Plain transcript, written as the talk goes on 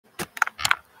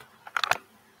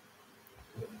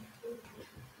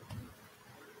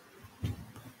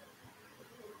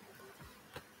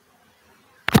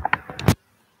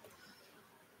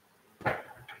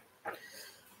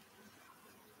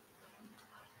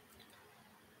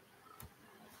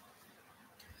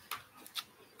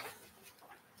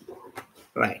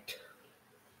right.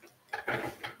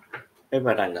 මේ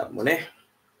පටන් ගමුනේ.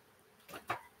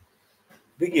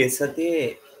 අපි ගිය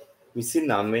සතියේ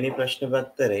 29 වෙනි ප්‍රශ්න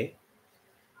පත්‍රයේ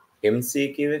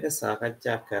MCQ එක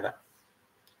සාකච්ඡා කරා.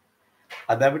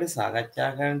 අද අපිට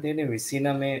සාකච්ඡා කරන්න තියෙන්නේ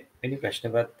 29 වෙනි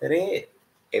ප්‍රශ්න පත්‍රයේ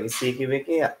MCQ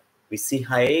එකේ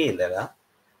 26 ඉඳලා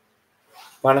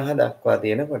 50 දක්වා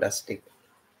තියෙන කොටස් ටික.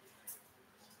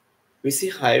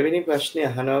 26 වෙනි ප්‍රශ්නේ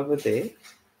අහනවා පුතේ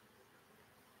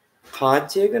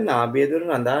කාචයක නාභිය දුර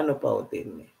රඳා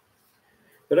නොපවතින්නේ.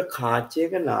 ඒතර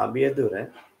කාචයක නාභිය දුර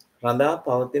රඳා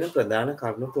පවතින ප්‍රධාන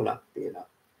කරුණු තුනක් තියෙනවා.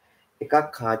 එකක්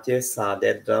කාචයේ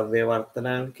සාදය ද්‍රව්‍ය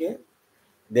වර්තනාංකය,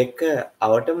 දෙක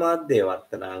අවට මාධ්‍ය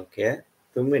වර්තනාංකය,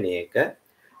 තුන්වෙනි එක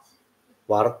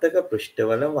වර්තක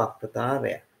පෘෂ්ඨවල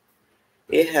වක්‍රතාවය.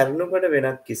 ඒ හැරුණුකොට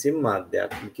වෙනත් කිසිම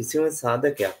මාධ්‍යයක් කිසිම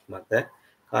සාධකයක් මත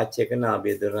කාචයක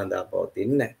නාභිය දුර රඳා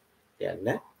පවතින්නේ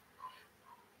නැහැ.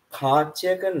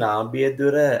 කාචයක නාභිය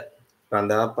දුර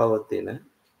රඳා පවතින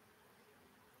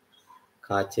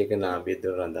කාචයක නාභිය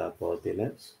දුර රඳා පවතින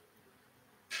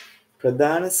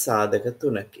ප්‍රධාන සාධක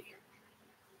තුනකි.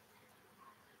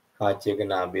 කාචයක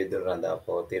නාභිය දුර රඳා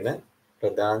පවතින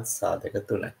ප්‍රධාන සාධක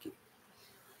තුනකි.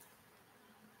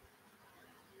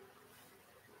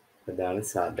 ප්‍රධාන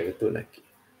සාධක තුනකි.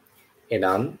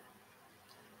 එනම්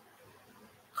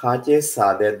කාචයේ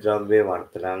සාදය ද්‍රව්‍ය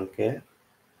වර්තනාංකය,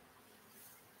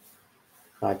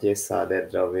 කාචයේ සාදය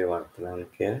ද්‍රව්‍ය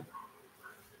වර්තනාංකය,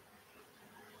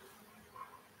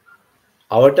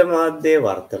 අවට මාධ්‍ය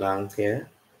වර්තනාංකය,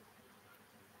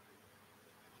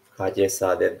 කාචයේ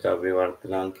සාදය ද්‍රව්‍ය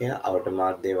වර්තනාංකය, අවට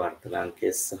මාධ්‍ය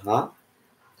වර්තනාංකය සහ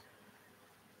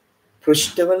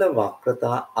පෘෂ්ඨවල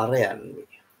වක්‍රතා අරයන් වේ.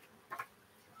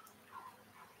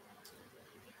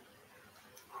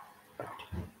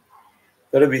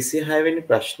 තොර 26 වෙනි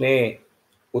ප්‍රශ්නේ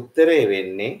උත්තරේ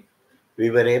වෙන්නේ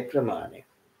විවරේ ප්‍රමාණය.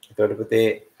 එතකොට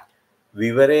පුතේ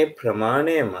විවරේ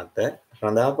ප්‍රමාණය මත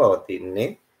රඳා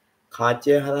පවතින්නේ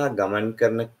කාචය හරහා ගමන්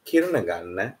කරන කිරණ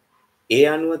ගන්න ඒ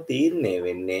අනුව තීරණය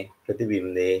වෙන්නේ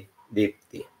ප්‍රතිබිම්බයේ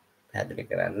දීප්තිය. පැහැදිලි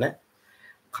කරන්න.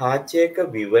 කාචයක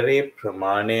විවරේ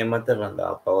ප්‍රමාණය මත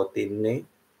රඳා පවතින්නේ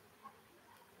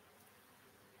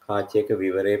කාචයක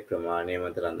විවරේ ප්‍රමාණය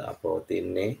මත රඳා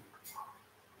පවතින්නේ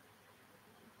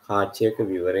කාචයක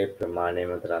විවරේ ප්‍රමාණය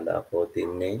මත රඳා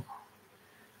පවතින්නේ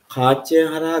කාචය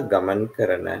හරහා ගමන්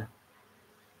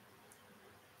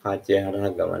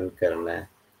කරන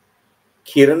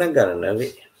කිරණ ගණන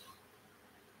වේ.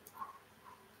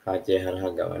 කාචය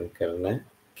හරහා ගමන් කරන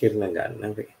කිරණ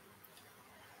ගණන වේ.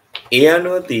 ඒ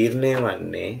අනුව තීරණය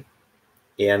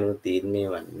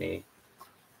වන්නේ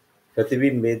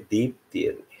ප්‍රතිබිම්බයේ දීප්තිය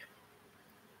වේ.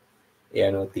 ඒ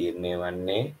අනුව තීරණය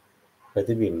වන්නේ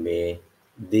ප්‍රතිබිම්බයේ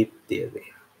දීප්තිය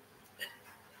වේ.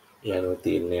 ඒ අනුව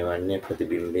තීරණය වන්නේ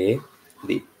ප්‍රතිබිම්බයේ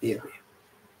දීප්තිය වේ.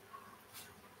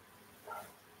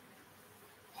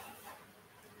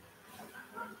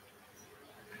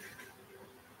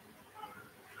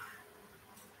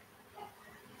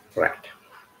 right.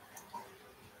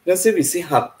 ඊට පස්සේ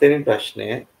 27 වෙනි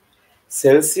ප්‍රශ්නය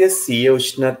සෙල්සියස් 100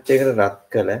 උෂ්ණත්වයකට රත්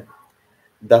කළ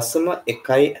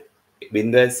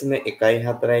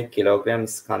 0.114 කිලෝග්‍රෑම්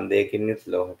ස්කන්ධයකින් යුත්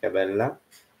ලෝහ කැබැල්ලක්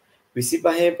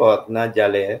 25 පවත්නා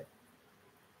ජලය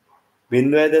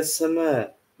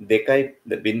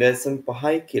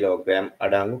 0.5 කිලෝග්‍රෑම්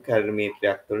අඩංගු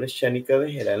කැලරිමීටරයක් තුළ ක්ෂණිකව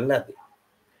හෙළන ලදී.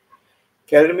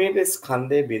 කැලරිමීටර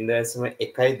ස්කන්ධයේ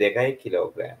 0.12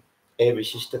 කිලෝග්‍රෑම්. ඒ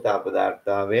විශිෂ්ට තාප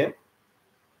ධාර්තාවය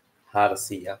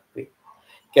 400ක් වේ.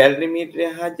 කැලරිමීටරය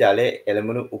හා ජලය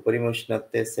එළඹුණු උපරිම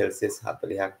උෂ්ණත්වය සෙල්සියස්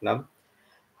 40ක් නම්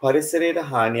පරිසරයට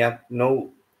හානියක් නොවූ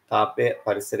තාපය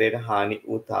පරිසරයට හානි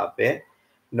වූ තාපය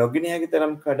නොගින හැකි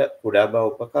තරම් කුඩා බව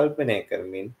උපකල්පනය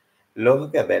කරමින්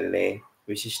ලෝහ කැබැල්ලේ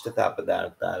විශිෂ්ට තාප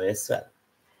ධාර්තාවය සොයන්න.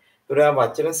 පුරා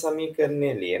වචන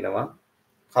සමීකරණය ලියනවා.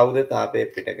 කවුද තාපය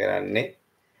පිට කරන්නේ?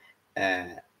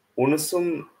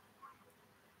 උණුසුම්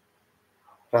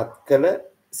රත් කළ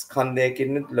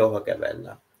ස්කන්ධයකින් ලෝහ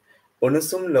කැබැල්ල.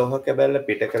 උණුසුම් ලෝහ කැබැල්ල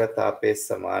පිට කළ තාපයේ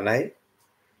සමානයි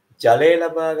ජලය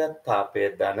ලබාගත්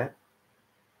තාපය ධන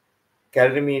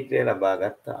කැලරිමීටරය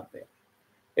ලබාගත් තාපය.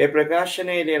 ඒ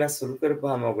ප්‍රකාශනයේ ලියලා සුළු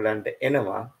කරපුවාම ඔයගලන්ට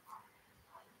එනවා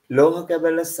ලෝහ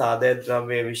කැබැල්ල සාදය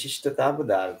ද්‍රව්‍යයේ විශිෂ්ට තාප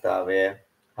ධාරිතාවය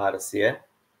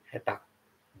 460ක්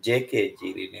JKG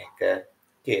ඍණ 1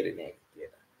 K ඍණ 1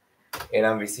 කියලා.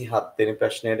 එහෙනම් 27 වෙනි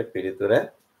ප්‍රශ්නයට පිළිතුර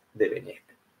දෙවෙනි එක.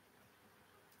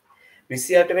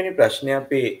 28 වෙනි ප්‍රශ්නේ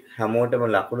අපි හැමෝටම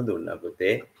ලකුණු දුන්නා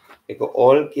පුතේ. ඒක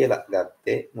all කියලා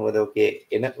ගත්තේ මොකද ඔකේ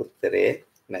එන උත්තරේ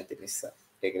නැති නිසා.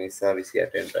 ඒක නිසා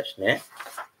 28 වෙනි ප්‍රශ්නේ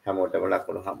හැමෝටම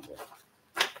ලකුණු හම්බ වෙනවා.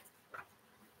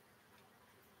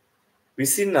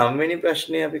 29 වෙනි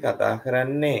ප්‍රශ්නේ අපි කතා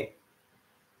කරන්නේ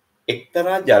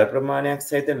එක්තරා ජල ප්‍රමාණයක්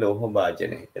සහිත ලෝහ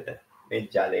භාජනයකට මේ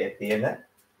ජලය තියෙන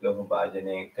ලෝහ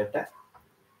භාජනයකට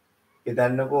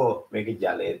හිතන්නකෝ මේකේ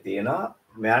ජලය තියෙනවා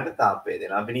මෙයාට තාපය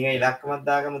දෙනවා. අපි නිකන් ඉලක්කමක්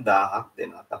දාගමු 1000ක්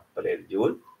දෙනවා. තප්පරයට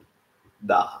ජූල්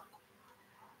 1000ක්.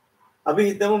 අපි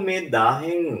හිතමු මේ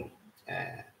 1000න්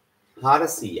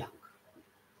 400ක්.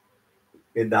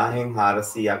 මේ 1000න්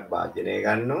 400ක් භාජනය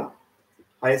ගන්නවා.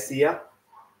 600ක්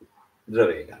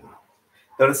ද්‍රවය ගන්නවා.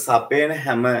 එතකොට සපේන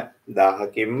හැම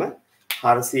 1000කින්ම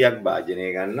 400ක්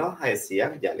භාජනය ගන්නවා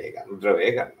 600ක් ජලය ගන්නවා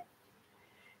ද්‍රවය ගන්නවා.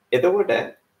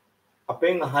 එතකොට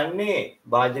අපෙන් අහන්නේ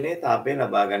භාජනයේ තාපය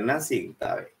ලබා ගන්නා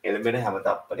ශීඝ්‍රතාවය. එළඹෙන හැම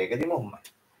තප්පරයකදීම ඔහොමයි.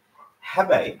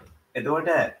 හැබැයි එතකොට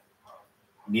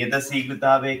නියත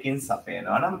ශීඝ්‍රතාවයකින්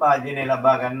සපයනවා නම් භාජනයේ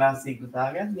ලබා ගන්නා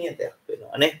ශීඝ්‍රතාවයත් නියතයක්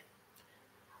වෙනවා නේ.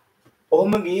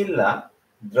 ඔහොම ගිහිල්ලා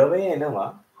ද්‍රවය එනවා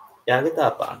යාගේ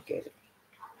තාපාංකයට.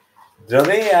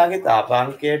 ද්‍රවය යාගේ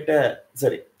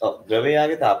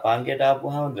තාපාංකයට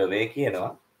ආපුවාම ද්‍රවය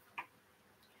කියනවා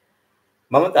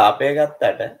මම තාපය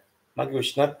ගත්තට මගේ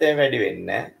උෂ්ණත්වය වැඩි වෙන්නේ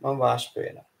නැහැ මම වාෂ්ප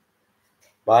වෙනවා.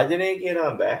 වාජනය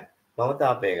කියනවා බෑ මම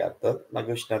තාපය ගත්තොත්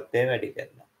මගේ උෂ්ණත්වය වැඩි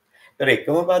කරනවා. ඒතර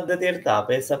එකම පද්ධතියට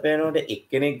තාපය සපයනකොට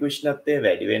එක්කෙනෙකුගේ උෂ්ණත්වය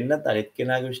වැඩි වෙන්නත් අනිත්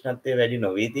කෙනාගේ උෂ්ණත්වය වැඩි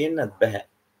නොවී තියෙන්නත් බෑ.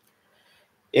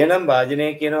 එහෙනම් වාජනය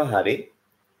කියනවා හරි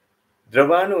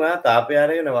ද්‍රවාණුව තාපය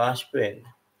අරගෙන වාෂ්ප වෙන්න.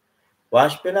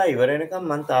 වාෂ්ප වෙලා ඉවර වෙනකම්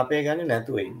මම තාපය ගන්නේ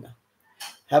නැතුව ඉන්න.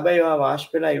 හැබැයි ඔයා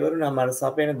වාෂ්ප වෙලා ඉවරුනම අර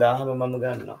සපයන 1000ම මම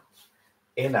ගන්නවා.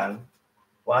 එහෙනම්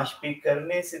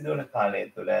වාෂ්පීකරණයේ සිදුවන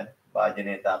කාලය තුළ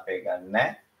වාජනයේ තාපය ගන්න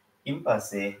නැහැ.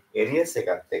 ඉන්පස්සේ එරියස්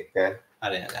එකත් එක්ක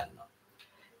අරය ගන්නවා.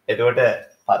 එතකොට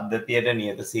පද්ධතියට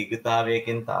නියත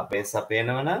ශීඝ්‍රතාවයකින් තාපය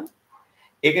සපයනවා නම්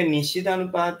ඒක නිශ්චිත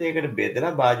අනුපාතයකට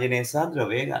බෙදලා වාජනය සහ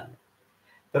ද්‍රවය ගන්නවා.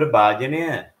 ඒතර වාජනය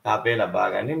තාපය ලබා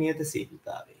ගන්න නියත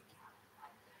ශීඝ්‍රතාවයකින්.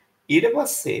 ඊට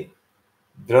පස්සේ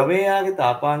ද්‍රවයාගේ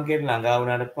තාපාංකයට ළඟා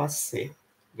වුණාට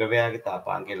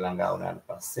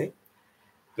පස්සේ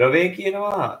ද්‍රවය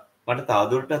කියනවා මට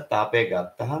තවදුරටත් තාපය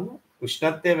ගත්තාම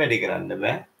උෂ්ණත්වය වැඩි කරන්න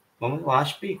බෑ මම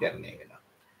වාෂ්පීකරණය වෙනවා.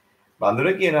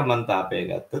 බඳුන කියනවා මම තාපය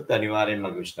ගත්තොත් අනිවාර්යෙන්ම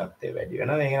මගේ උෂ්ණත්වය වැඩි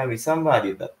වෙනවා. ඒක නම්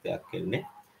විසම්වාදී තත්ත්වයක් වෙන්නේ.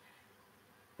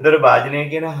 ඒතර වාජනය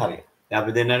කියනවා හරි. දැන්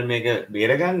අපි දෙන්නට මේක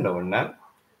බේර ගන්න ඕන නම්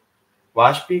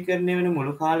වාෂ්පීකරණය වෙන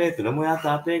මුළු කාලය තුලම ඔයා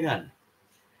තාපය ගන්න.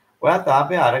 ඔයා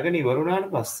තාපය අරගෙන ඉවරුණාට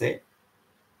පස්සේ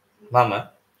මම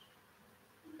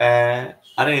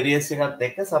අර එරියස් එකත්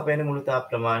එක්ක සපයන මුළු තාප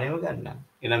ප්‍රමාණයම ගන්නවා.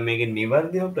 එහෙනම් මේකේ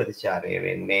නිවර්දිව ප්‍රතිචාරය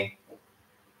වෙන්නේ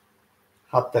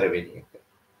 4 වෙනි එක.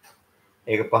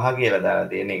 ඒක 5 කියලා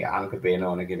දාලා තියෙන එක අංක පේන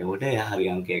ඕන කෙනෙකුට එයා හරි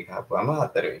අංකයක ආපුවම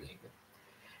 4 වෙනි එක.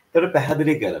 ඒතර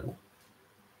පැහැදිලි කරමු.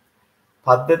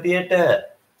 පද්ධතියට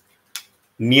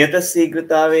නියත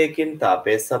ශීඝ්‍රතාවයකින්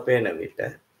තාපය සපයන විට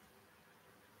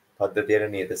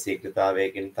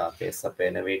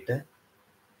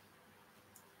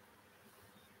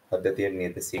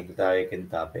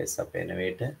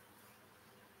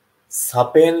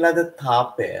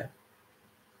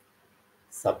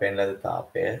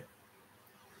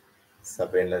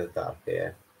සපයන ලද තාපය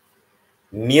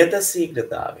නියත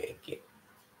ශීඝ්‍රතාවයකින්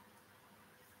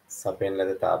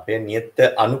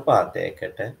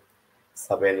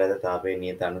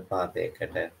නියත අනුපාතයකට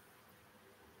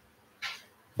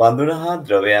බඳුන හා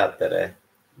ද්‍රවය අතර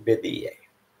බෙදී යයි.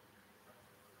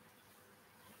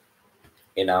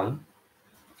 එනම්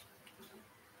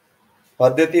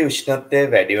පද්ධතිය උෂ්ණත්වය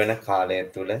වැඩි වන කාලය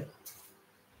තුළ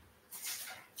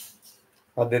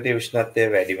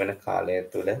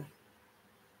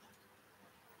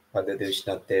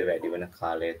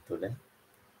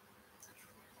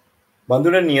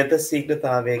බඳුන නියත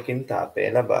ශීඝ්‍රතාවයකින් තාපය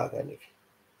ලබා ගනී.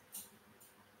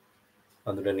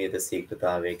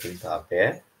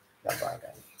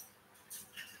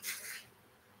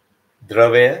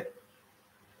 ද්‍රවය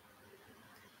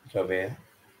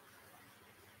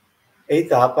එහි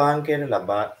තාපාංකයට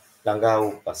ළඟා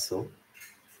වූ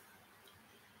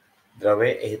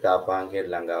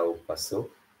පසු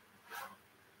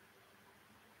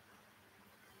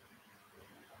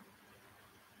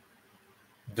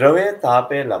ද්‍රවය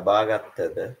තාපය ලබාගත්තද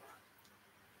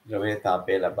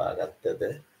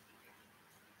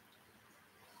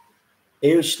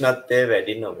එහි උෂ්ණත්වය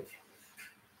වැඩි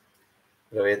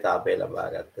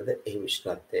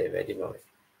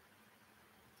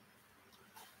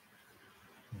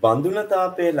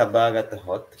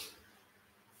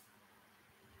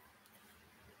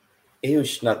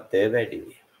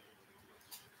නොවේ.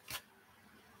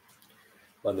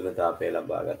 බඳුන තාපය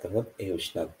ලබාගත හොත් එහි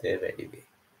උෂ්ණත්වය වැඩි වේ.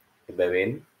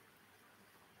 එබැවින්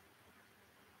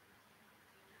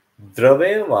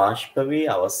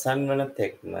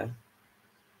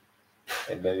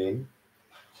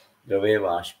ද්‍රවය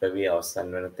වාෂ්ප වී අවසන්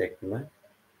වන තෙක්ම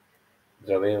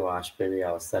ද්‍රවය වාෂ්ප වී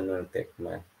අවසන් වන තෙක්ම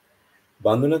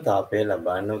බඳුන තාපය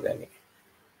ලබා නොගනී.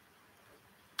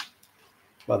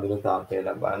 බඳුන තාපය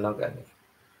ලබා නොගනී.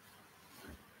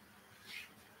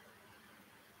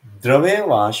 ද්‍රවය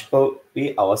වාෂ්ප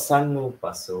වී අවසන් වූ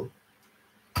පසු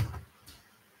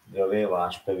ද්‍රවය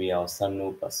වාෂ්ප වී අවසන්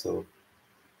වූ පසු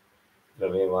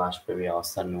ද්‍රවය වාෂ්ප වී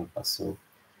අවසන් වූ පසු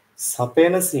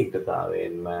සපයන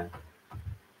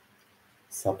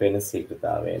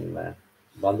ශීඝ්‍රතාවයෙන්ම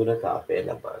බඳුන තාපය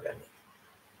ලබා ගනී.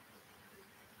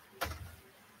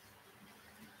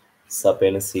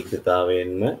 සපයන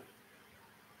ශීඝ්‍රතාවයෙන්ම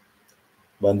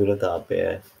බඳුන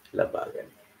තාපය ලබා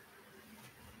ගනී.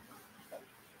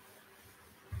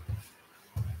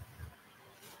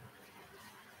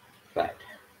 Right.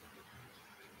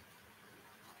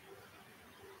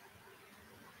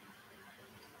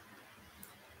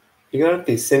 ඊළඟ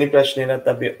 30 වෙනි ප්‍රශ්නේවත්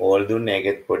අපි ඕල් දුන්නේ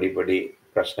ඒකෙත් පොඩි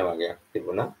ප්‍රශ්න වගේක්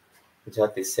තිබුණා. එනිසා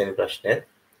 30 වෙනි ප්‍රශ්නේත්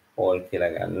ඕල්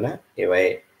කියලා ගන්න.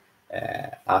 ඒවයේ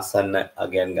ආසන්න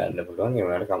අගයන් ගන්න පුළුවන්. ඒ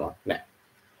වුණාට කමක් නැහැ.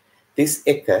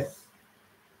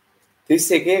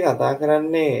 31 කතා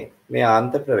කරන්නේ මේ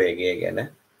ආන්ත ප්‍රවේගය ගැන.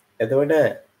 එතකොට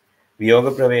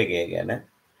වියෝග ප්‍රවේගය ගැන.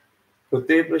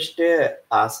 පෘථිවි පෘෂ්ඨය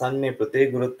ආසන්නයේ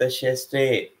පෘථිවි ගුරුත්ව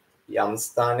ක්ෂේත්‍රයේ යම්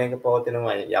ස්ථානයක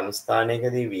පවතිනවා යම්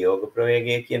ස්ථානයකදී වියෝග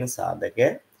ප්‍රවේගය කියන සාධකය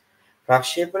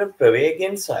ප්‍රක්ෂේපණ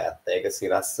ප්‍රවේගයෙන් සොයත් ඒක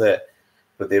සිරස්ස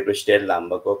පෘථිවි පෘෂ්ඨයට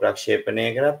ලම්බකව ප්‍රක්ෂේපණය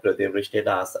කරත් පෘථිවි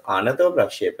පෘෂ්ඨයට ආනතව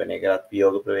ප්‍රක්ෂේපණය කරත්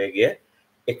වියෝග ප්‍රවේගය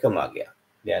එකම අගයක්.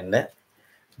 යන්න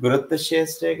ගුරුත්ව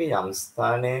ක්ෂේත්‍රයක යම්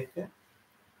ස්ථානයක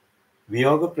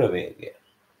වියෝග ප්‍රවේගය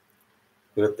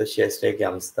ගුරුත්ව ක්ෂේත්‍රයක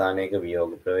යම් ස්ථානයක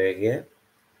වියෝග ප්‍රවේගය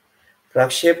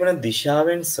ප්‍රක්ෂේපණ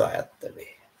දිශාවෙන් ස්වායත්ත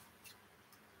වේ.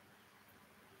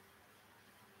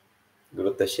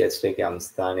 ගුරුත්ව ක්ෂේත්‍රයක යම්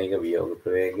ස්ථානයක වියෝග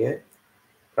ප්‍රවේගය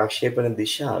ප්‍රක්ෂේපණ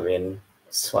දිශාවෙන්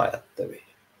ස්වායත්ත වේ.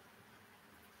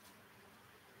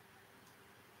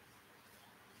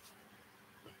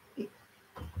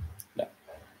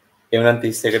 එවනම්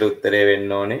 31ට උත්තරේ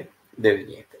වෙන්න ඕනේ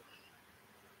දෙවෙනි එක.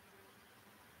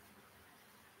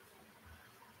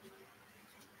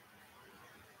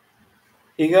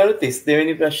 ඊගොල්ලෝ 32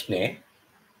 වෙනි ප්‍රශ්නේ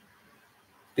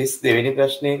 32 වෙනි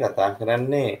ප්‍රශ්නේ කතා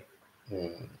කරන්නේ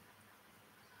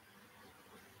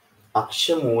අක්ෂ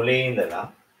මූලයේ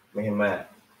ඉඳලා මෙහෙම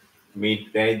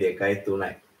මීටරයි 2යි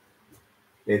 3යි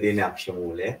මේ දෙන අක්ෂ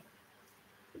මූලය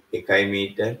 1යි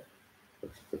මීටර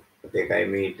 2යි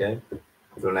මීටර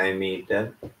 3යි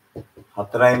මීටර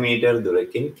 4යි මීටර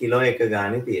දුරකින් කිලෝ 1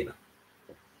 ගානේ තියෙනවා.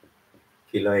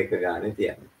 කිලෝ 1 ගානේ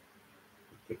තියෙනවා.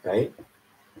 1යි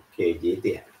kg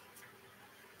තියෙනවා.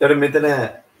 එතකොට මෙතන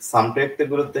සම්ප්‍රේක්ෂ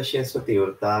ගුරුත්ව ක්ෂේත්‍ර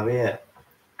තීව්‍රතාවය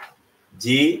g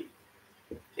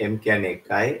m කියන්නේ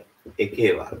 1යි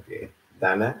 1 වර්ගය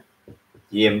ධන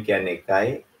gm කියන්නේ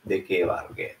 1යි 2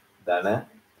 වර්ගය ධන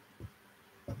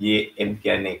gm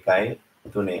කියන්නේ 1යි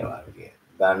 3 වර්ගය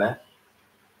ධන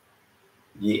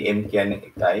gm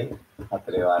කියන්නේ 1යි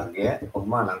 4 වර්ගය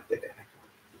ඔහොම අනන්තයට යනවා.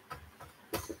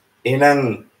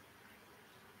 එහෙනම්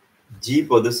g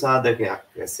පොදු සාධකයක්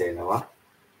රැසෙනවා.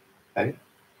 හරි?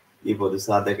 g පොදු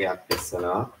සාධකයක්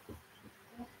රැසෙනවා.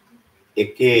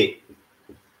 1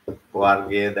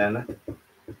 වර්ගය ධන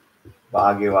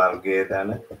භාග්‍ය වර්ගය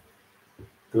ධන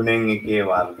 3න් 1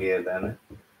 වර්ගය ධන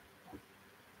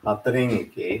 4න්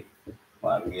 1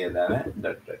 වර්ගය ධන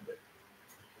ඩොට් ඩොට්.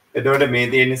 එතකොට මේ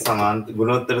තියෙන්නේ සමාන්තර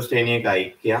ගුණෝත්තර ශ්‍රේණියක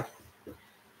ඓක්‍යයක්.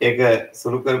 ඒක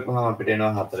සුළු කරපුවම අපිට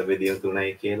එනවා 4 බෙදිය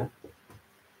 3යි කියලා.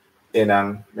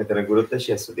 එහෙනම් මෙතන ගුරුත්ව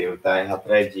ක්ෂේත්‍ර තීව්‍රතාවය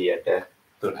 4යි g යට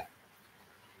 3යි.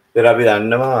 ඒතර අපි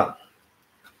දන්නවා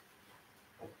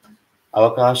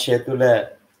අවකාශය තුල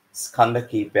ස්කන්ධ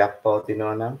කීපයක්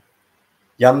පවතිනවා නම්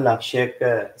යම් ලක්ෂයක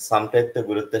සම්ප්‍රේක්ෂ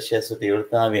ගුරුත්ව ක්ෂේත්‍ර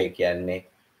තීව්‍රතාවය කියන්නේ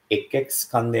එක්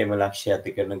ස්කන්ධයේම ලක්ෂය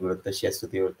ඇති කරන ගුරුත්ව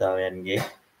ක්ෂේත්‍ර තීව්‍රතාවයන්ගේ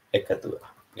එකතුව.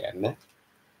 කියන්නේ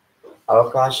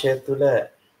අවකාශය තුල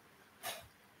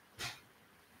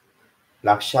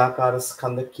ලක්ෂාකාර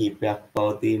ස්කන්ධ කීපයක්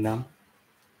පවතී නම්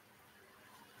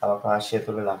අවකාශය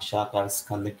තුල ලක්ෂාකාර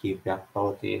ස්කන්ධ කීපයක්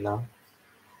පවතී නම්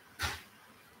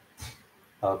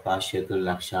අවකාශය තුල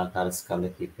ලක්ෂාකාර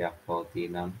ස්කන්ධ කීපයක් පවතී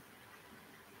නම්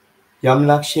යම්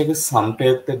ලක්ෂයක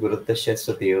සම්ප්‍රේක්ෂ ගුරුත්ව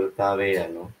ක්ෂේත්‍ර තීව්‍රතාවය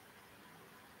යනු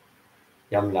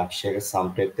යම් ලක්ෂයක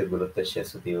සම්ප්‍රේක්ෂ ගුරුත්ව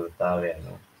ක්ෂේත්‍ර තීව්‍රතාවය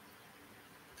යනු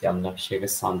යම් ලක්ෂයක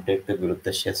සම්ප්‍රේක්ෂ ගුරුත්ව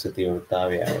ක්ෂේත්‍ර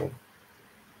තීව්‍රතාවය යනු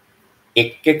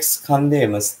එක්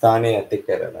ස්කන්ධයේම ස්ථානයේ ඇති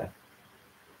කරන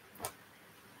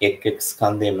එක්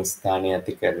ස්කන්ධයේම ස්ථානයේ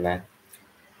ඇති කරන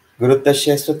ගුරුත්ව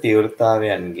ක්ෂේත්‍ර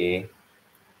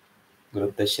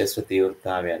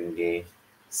තීව්‍රතාවයන්ගේ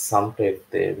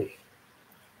සම්ප්‍රේක්ෂය වේ.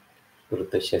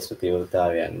 ගුරුත්ව ක්ෂේත්‍ර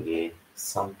තීව්‍රතාවයන්ගේ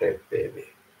සම්ප්‍රේක්ෂය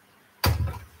වේ.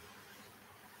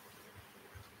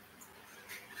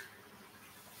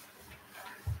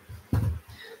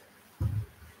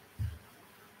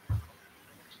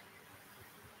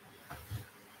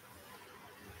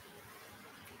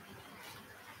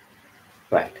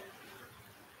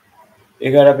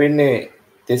 ඊගොඩ අපි ඉන්නේ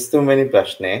 33 වෙනි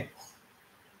ප්‍රශ්නේ.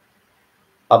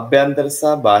 අභ්‍යන්තර සහ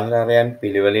බාහිරාරයන්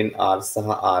පිළිවෙලින් R සහ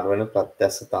R වන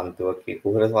ප්‍රත්‍යස්ස තන්තුවකි.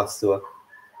 කුහර වස්තුවක්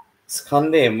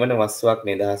ස්කන්ධයේ M වන වස්තුවක්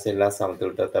නිදහසෙන්ලා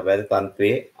සමතුලිතව තබන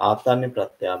තන්තුවේ ආතන්‍ය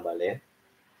ප්‍රත්‍යාබලය.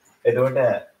 එතකොට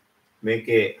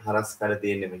මේකේ හරස් කඩ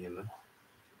තියෙන්නේ මෙහෙම.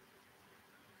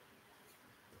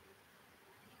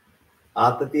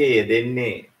 ආතතිය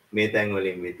යෙදෙන්නේ මේ තැන්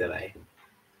වලින් විතරයි.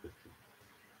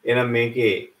 එහෙනම්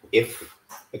මේකේ F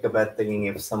එක පැත්තකින්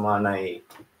F සමානයි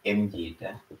mg ට.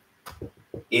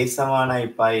 A සමානයි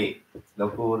පයි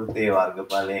ලොකු වෘත්තයේ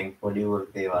වර්ගඵලයෙන් පොඩි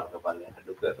වෘත්තයේ වර්ගඵලය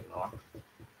අඩු කරනවා.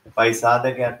 පයි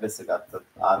සාධකයක් ලෙස ගත්තොත්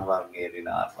r වර්ගය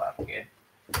ඍණ r වර්ගය.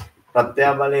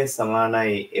 ප්‍රත්‍යාබලයේ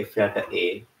සමානයි F යට A.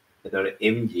 එතකොට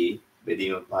mg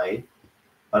බෙදීම පයි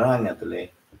වරහන් ඇතුලේ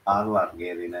r වර්ගය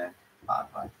ඍණ r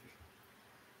වර්ගය.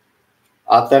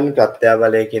 ආතන්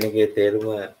ප්‍රත්‍යාබලය කියන එකේ තේරුම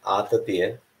ආතතිය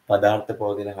පදාර්ථ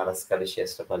පෝදින හරස්කඩ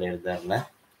ශේෂ්ඨඵලයට දරන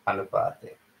අනුපාතය.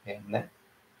 එන්න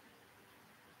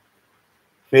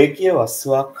රේඛීය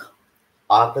වස්තුවක්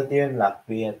ආතතියෙන් ලක්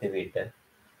වී ඇති විට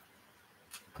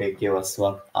රේඛීය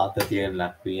වස්තුවක් ආතතියෙන්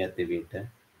ලක් වී ඇති විට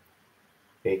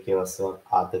රේඛීය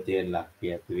වස්තුවක් ආතතියෙන් ලක්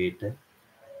වී ඇති විට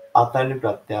ආතන්‍ය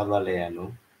ප්‍රත්‍යාබලය යනු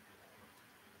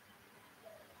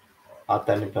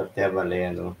ආතන්‍ය ප්‍රත්‍යාබලය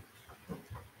යනු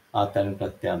ආතන්‍ය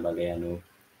ප්‍රත්‍යාබලය යනු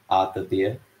ආතතිය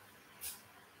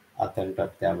ආතන්‍ය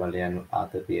ප්‍රත්‍යාබලය යනු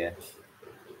ආතතිය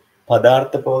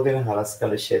පදාර්ථ පෝදින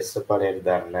හරස්කඩ ශේෂ්ඨඵලයට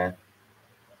දරන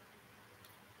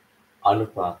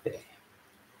අනුපාතය.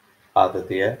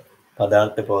 ආතතිය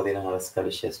පදාර්ථ පෝදින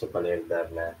හරස්කඩ ශේෂ්ඨඵලයට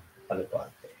දරන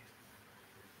අනුපාතය.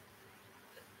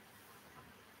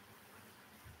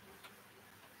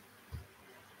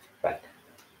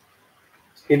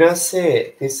 ඊට පස්සේ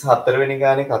 34 වෙනි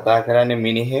ගානේ කතා කරන්නේ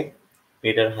මිනිහෙක්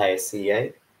මීටර් 600යි.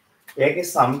 ඒකේ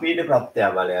සම්පීඩ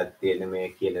ප්‍රත්‍යාබලයක් තියෙන මේ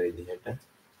කියන විදිහට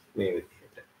මේ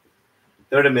විදිහට.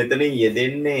 එතකොට මෙතනින්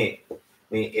යෙදෙන්නේ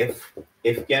මේ F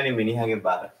කියන්නේ මිනිහාගේ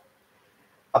බර.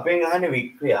 අපෙන් අහන්නේ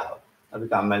වික්‍රියාව. අපි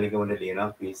කම්මැලිකමට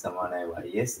ලියනවා P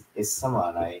සමානයි ys S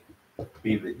සමානයි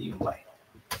P බෙදීම y.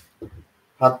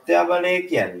 ප්‍රත්‍යාබලය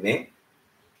කියන්නේ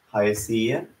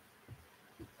 600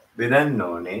 බෙදන්න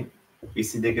ඕනේ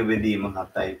 22 බෙදීම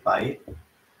 7යි පයි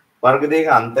වර්ග දෙක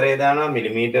අන්තරය දානවා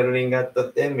මිලිමීටර වලින්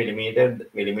ගත්තොත් එහෙනම්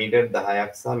මිලිමීටර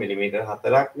 10ක් සහ මිලිමීටර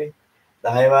 4ක්නේ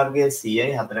 10 වර්ගය 100යි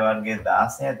 4 වර්ගය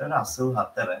 16යි එතන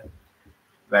 84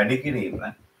 වැඩි කිරීම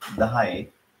 10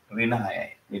 ඍණ 6යි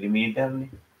මිලිමීටරනේ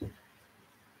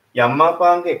යම්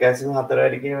මාපාංක 1.4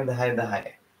 වැඩි කිරීම 10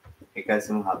 10යි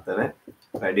 1.4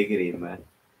 වැඩි කිරීම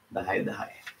 10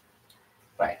 10යි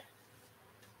right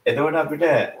එතකොට අපිට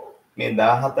මේ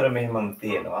 14 මෙහෙමම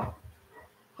තියෙනවා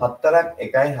 4ක්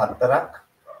 1යි 4ක්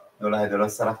 12 12ක්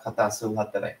 7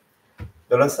 84යි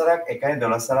 12ක් 1යි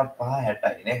 12ක් 5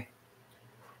 60යි නේ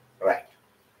right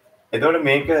එතකොට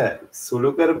මේක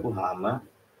සුළු කරපුවාම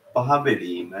 5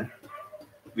 බෙදීම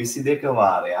 22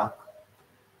 වාරයක්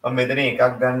මම මෙතන එකක්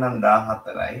ගන්නම්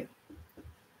 14යි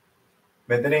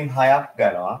මෙතනින් 6ක්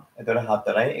ගන්නවා එතකොට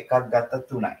 4යි එකක් ගත්ත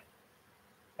 3යි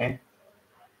නේ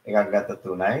එකක් ගත්ත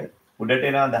 3යි උඩට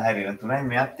එනවා 10 ඍණ 3යි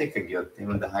මෙයත් එක්ක ගියොත්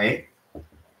එහෙනම් 10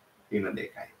 ඍණ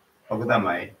 2යි. ඔක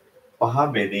තමයි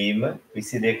 5 බෙදීම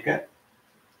 22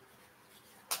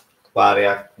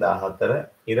 වාරයක් 14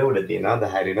 ඉර උඩ තියෙනවා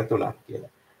 10 ඍණ 3ක්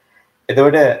කියලා.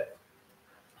 එතකොට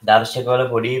දර්ශකවල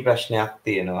පොඩි ප්‍රශ්නයක්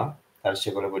තියෙනවා.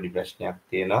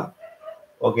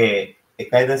 ඔකේ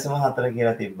 1.4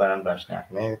 කියලා තිබ්බනම් ප්‍රශ්නයක්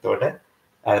නෑ. එතකොට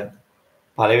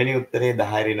පළවෙනි උත්තරේ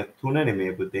 10 ඍණ 3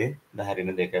 නෙමෙයි පුතේ 10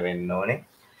 ඍණ 2 වෙන්න ඕනේ.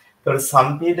 එතකොට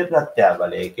සම්පීඩ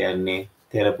ප්‍රත්‍යාබලය කියන්නේ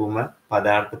තෙරපුම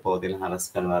පදාර්ථ පෝදින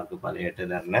හරස්කඩ වර්ගඵලයට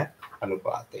දරන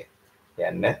අනුපාතය.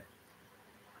 කියන්නේ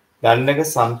දණ්ඩක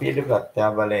සම්පීඩ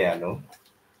ප්‍රත්‍යාබලය යනු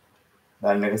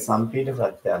දණ්ඩක සම්පීඩ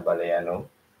ප්‍රත්‍යාබලය යනු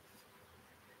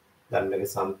දණ්ඩක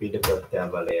සම්පීඩ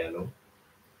ප්‍රත්‍යාබලය යනු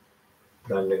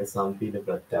දණ්ඩක සම්පීඩ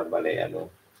ප්‍රත්‍යාබලය යනු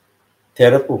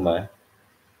තෙරපුම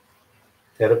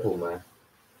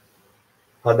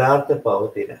පදාර්ථ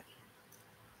පවතින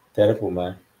තෙරපුම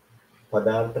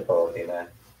පදාර්ථ පවතින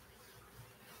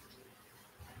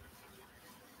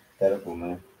තෙරපුම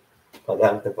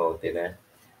පදාර්ථ පවතින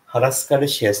හරස්කඩ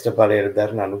ශේෂ්ඨඵලයට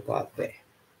දරන අනුපාතය.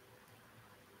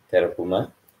 තෙරපුම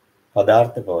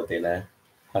පදාර්ථ පවතින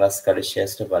හරස්කඩ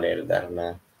ශේෂ්ඨඵලයට දරන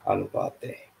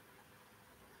අනුපාතය.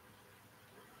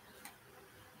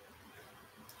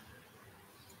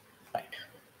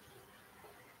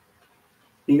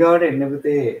 ඊගාවට එන්න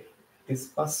පුතේ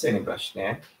 35 වෙනි ප්‍රශ්නය.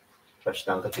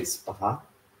 ප්‍රශ්නාංක 35.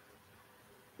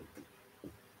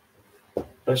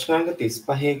 ප්‍රශ්නාංක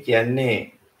 35 කියන්නේ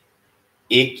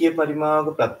ඒකීය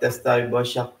පරිමාවක ප්‍රත්‍යස්ථ විභව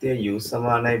ශක්තිය U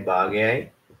සමානයි භාගයයි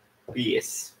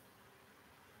PS.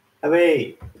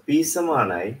 හැබැයි P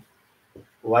සමානයි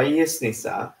ys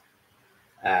නිසා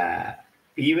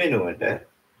P වෙනුවට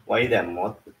y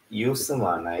දැම්මොත් u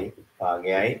සමානයි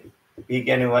භාගයයි P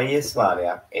කියන්නේ ys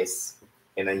වාරයක් s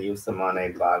එහෙනම් u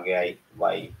සමානයි භාගයයි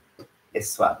y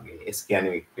s වර්ගය. s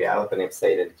කියන්නේ වික්‍රියාව උතන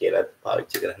එප්සයිලන් කියලා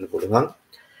පාවිච්චි කරන්න පුළුවන්.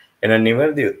 එහෙනම්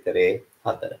නිවැරදි උත්තරේ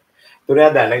 4.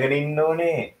 තුරයා දැනගෙන ඉන්න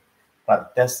ඕනේ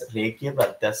ප්‍රත්‍යස් රේඛීය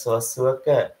ප්‍රත්‍යස් වස්තුවක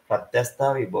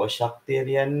ප්‍රත්‍යස්ථා විභව ශක්තිය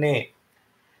කියන්නේ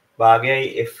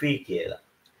භාගයයි fe කියලා.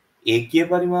 ඒකීය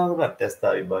පරිමාණක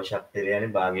ප්‍රත්‍යස්ථා විභව ශක්තිය කියන්නේ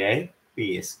භාගයයි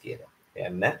ps කියලා.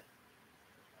 යන්න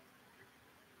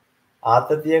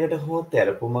ආතතියකට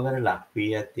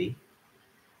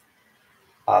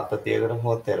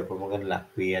හෝ තෙරපුමකට ලක්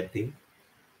වී ඇති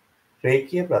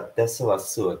රේඛීය ප්‍රත්‍යස්ස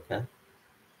වස්තුවක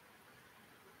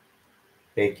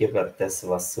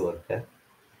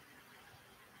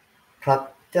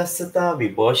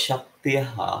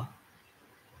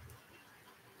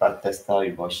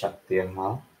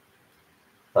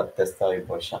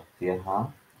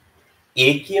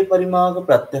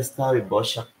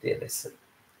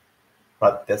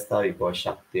ප්‍රත්‍යස්ථතා විභව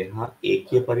ශක්තිය හා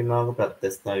ඒකීය පරිමාණක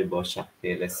ප්‍රත්‍යස්ථා විභව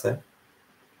ශක්තිය ලෙස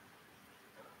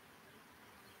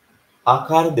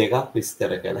ආකාර දෙකක්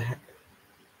විස්තර කළ හැකියි.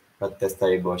 ප්‍රත්‍යස්ථා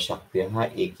විභව ශක්තිය හා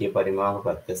ඒකීය පරිමාණක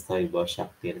ප්‍රත්‍යස්ථා විභව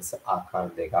ශක්තිය ලෙස ආකාර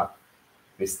දෙකක්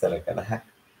විස්තර කළ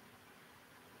හැකියි.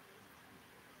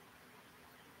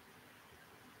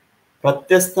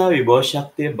 ප්‍රත්‍යස්ථා විභව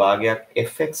ශක්තිය භාගයක්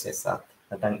fx ලෙසත්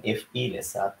නැත්නම් fe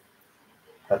ලෙසත්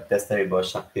ප්‍රත්‍යස්ථා විභව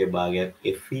ශක්තිය භාගයක්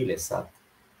fe ලෙසත්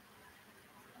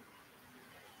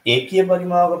ඒකීය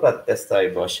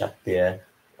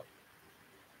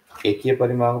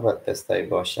පරිමාණක ප්‍රත්‍යස්ථා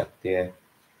විභව ශක්තිය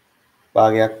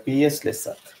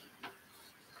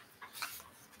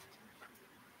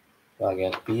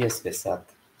භාගයක් ps ලෙසත්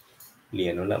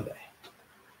ලියනු ලබයි.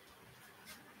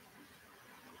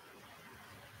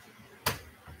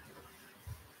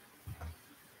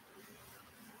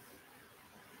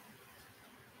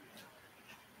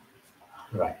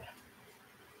 Right.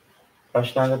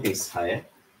 ප්‍රශ්නාංක 36.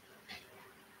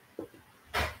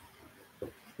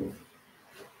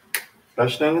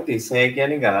 ප්‍රශ්නාංක 36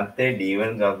 කියන්නේ ඝනත්වයේ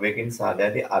d1 ද්‍රව්‍යයකින් සාදා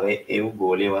ඇති අරේ ඒ වූ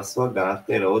ගෝලීය වස්තුවක්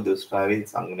ඝනත්වයේ රෝ දුෂ්ටාවී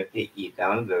සංගුණකයේ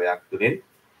ඊටාවන ද්‍රවයක් තුළින්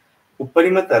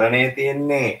උපරිම තරණය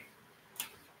තියෙන්නේ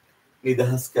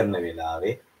නිදහස් කරන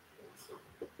වෙලාවේ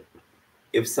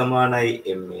F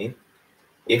සමානයි ma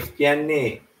F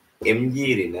කියන්නේ mg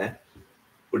ඍණ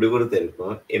උඩුකුරු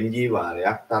තෙරපම mg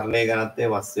වාරයක් තරණයේ ඝනත්වයේ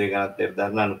වස්තුවේ ඝනත්වයට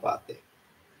දරන අනුපාතය.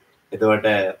 එතකොට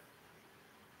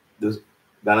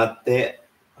ඝනත්වයේ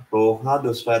රෝ හා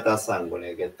දුෂ්ටාවතා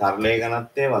සංගුණය කියන්නේ තරණයේ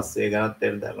ඝනත්වයේ වස්තුවේ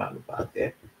ඝනත්වයට දරන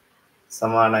අනුපාතය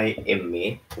සමානයි ma.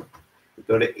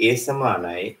 එතකොට a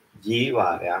සමානයි g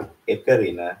වාරයක් 1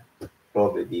 ඍණ රෝ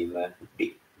බෙදීම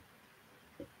d.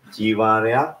 g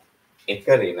වාරයක්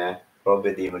 1 ඍණ රෝ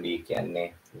බෙදීම d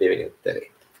කියන්නේ දෙවෙනි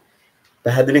උත්තරේ.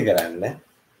 පැහැදිලි කරන්න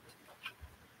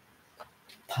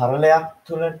තරලයක්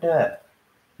තුළට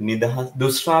නිදහස්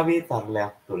දුෂ්ටාවී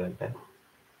තරලයක්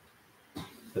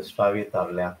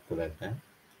තුළට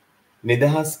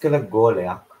නිදහස් කළ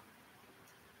ගෝලයක්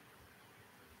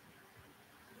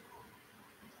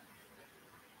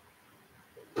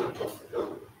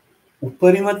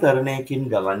උපරිම තරණයකින්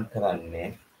ගමන් කරන්නේ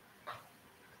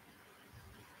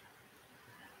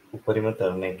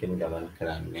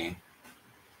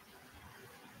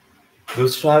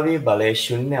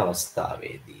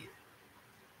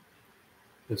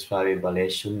දුෂ්ටාවී බලය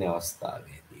ශුන්‍ය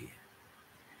අවස්ථාවේදී.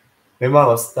 මෙම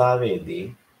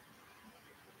අවස්ථාවේදී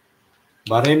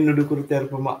බරෙන් උඩුකුරු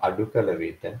තෙරපම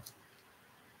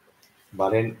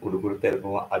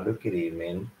අඩු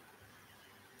කිරීමෙන්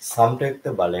සම්ප්‍රයුක්ත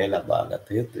බලය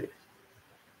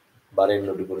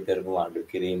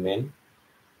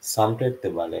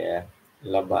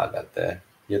ලබා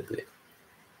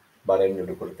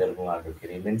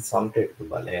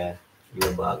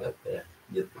ගත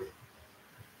යුතුය.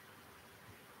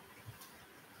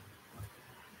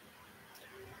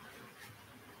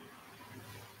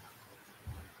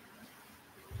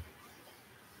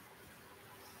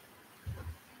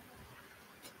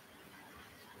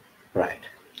 Right.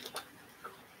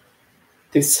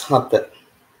 37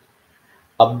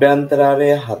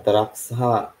 අභ්‍යන්තරාරය 4ක් සහ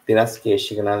තිරස්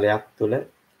කේශික නලයක් තුළ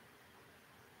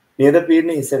නියත පීඩන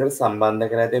හිසකට සම්බන්ධ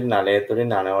කර ඇති නලය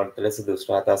තුළින් අනවර්ත ලෙස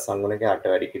දුෂ්ටාවතා සංගුණකයේ අට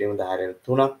වැඩි කිරීම ධාරණ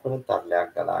 3ක් වන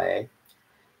තරලයක් ගලා යයි.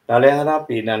 නලය හරහා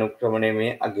පීඩන අනුක්‍රමණය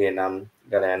මේ අගේ නම්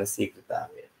ගලා යන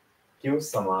ශීඝ්‍රතාවය. Q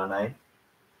සමානයි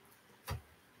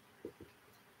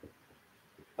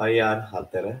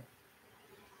IR4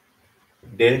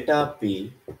 ඩෙල්ටා P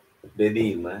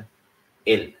බෙදීම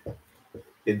L.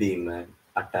 බෙදීම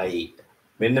 8යි.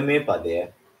 මෙන්න මේ පදය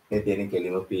මේ තියෙන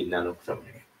කෙලිම පීඩන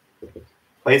අනුක්‍රමය.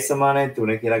 පයි සමානයි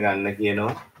 3 කියලා ගන්න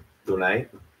කියනවා 3යි.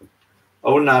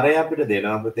 ඔවුන් අරය අපිට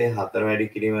දෙනවා පුතේ 4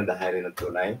 වැඩි කිරීම 10 වෙන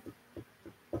 3යි.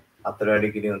 4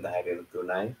 වැඩි කිරීම 10 වෙන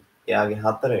 3යි. එයාගේ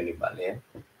 4 වෙනි බලය.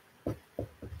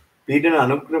 පීඩන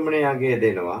අනුක්‍රමණය යගේ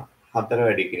දෙනවා 4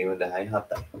 වැඩි කිරීම 10යි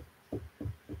 7යි.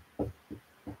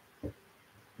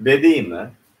 බෙදීම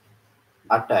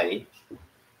 8යි.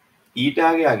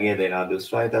 ඊටාගේ අගේ දෙනවා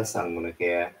දුෂ්ටායත සංගුණකය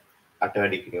 8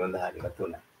 වැඩි කිරීම 10 වෙන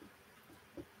 3යි.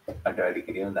 8 වැඩි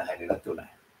කිරීම 10 වෙන 3යි.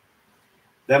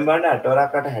 දැන් බලන්න 8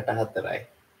 වරක් 8 64යි.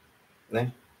 නේ?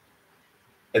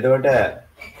 එතකොට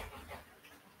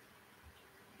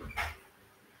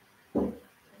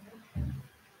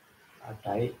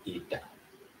 8යි ඊට.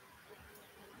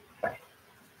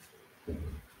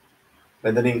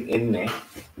 මෙතනින් එන්නේ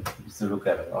සුළු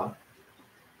කරනවා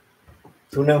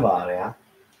 3 වාරයක්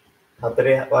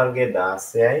 4 වර්ගයේ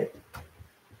 16යි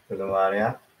 3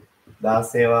 වාරයක්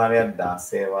 16 වාරයක්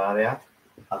 16 වාරයක්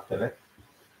 4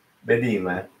 බෙදීම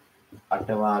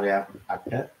 8 වාරයක්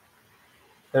 8.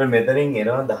 එතන මෙතනින්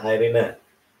එනවා 10 වෙන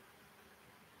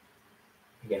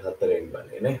ඉතින් 4 වෙනි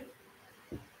බලය නේ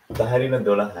 10 වෙන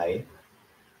 12යි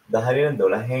 10 වෙන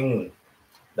 12න්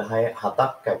 10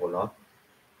 7ක් කැපුණොත්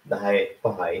 10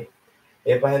 5යි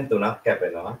ඒ පහෙන් 3ක්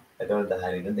කැපෙනවා එතකොට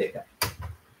 10 වෙන 2යි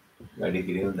වැඩි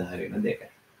කිරීම 10 වෙන 2යි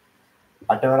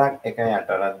 8 වරක් 1යි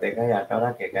 8 වරක් 2යි 8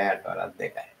 වරක් 1යි 8 වරක් 2යි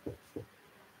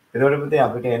එතකොට පුතේ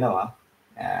අපිට එනවා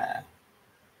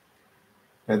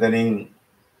මෙතනින්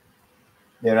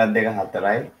 2 වරක් 2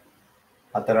 4යි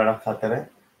 4 වරක් 4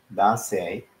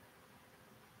 16යි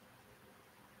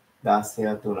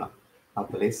 16 3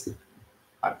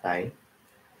 48යි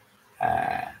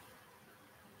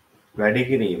වැඩි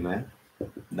කිරීම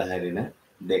 10 වෙන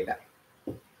 2යි.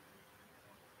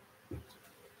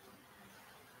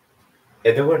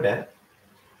 එතකොට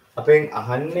අපෙන්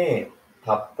අහන්නේ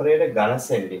තප්පරයට ඝන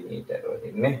සෙන්ටිමීටර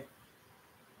වලින් නේ.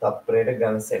 තප්පරයට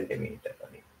ඝන සෙන්ටිමීටර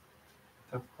වලින්.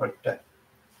 එතකොට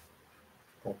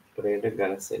තප්පරයට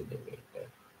ඝන සෙන්ටිමීටර.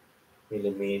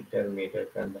 මිලිමීටර මීටර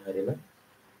ගන්න හරියලා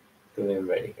 3ෙන්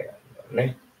වැඩි කරන්න ඕනේ.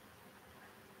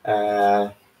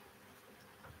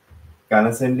 ඝන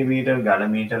සෙන්ටිමීටර් ඝන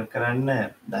මීටර් කරන්න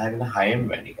 10 6ෙන්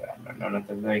වැඩි කරන්න ඕන.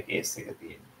 තමයි කේස් එක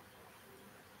තියෙන්නේ.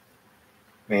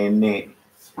 මේ ඉන්නේ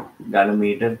ඝන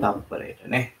මීටර් තප්පරයට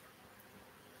නේ.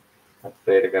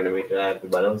 තප්පරයට ඝන මීටර ආයත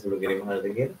බලමු සුළු කිරීම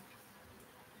හරියද කියලා.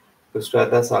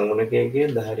 උෂ්ණතා සංගුණකයේ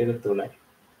 10 වෙන 3යි.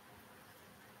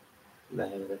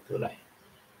 10 වෙන 3යි.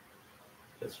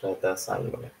 උෂ්ණතා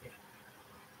සංගුණකය.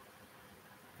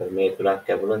 මේ තුනක්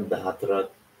කැපුණොත් 14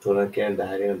 3 කියන්නේ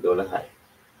 10 වෙන 12යි.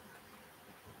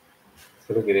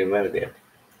 සුළු කිරීම හරියද?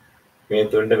 මේ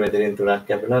තුනට මෙතනින් 3ක්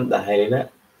කැපුණොත් 10 වෙන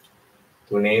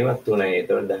 3ේවත් 3යි.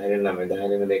 එතකොට 10 වෙන 9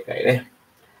 10 වෙන 2යි නේ.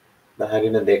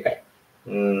 10 වෙන 2යි.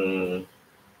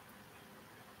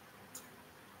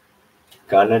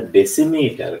 ඝන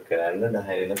ඩෙසිමීටර් කරන්න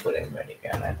 10 වෙන 3ෙන් වැඩි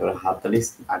කරනවා. එතකොට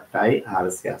 48යි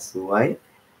 480යි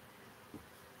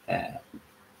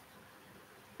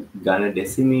ඝන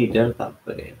ඩෙසිමීටර්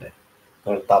තප්පරයට.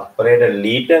 එතකොට තප්පරයට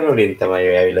ලීටර වලින් තමයි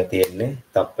ඔය ඇවිල්ලා තියෙන්නේ.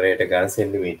 තප්පරයට ඝන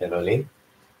සෙන්ටිමීටර වලින්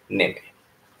නෙමෙයි.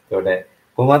 එතකොට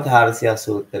කොහොමද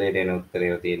 480 උත්තරේ දෙන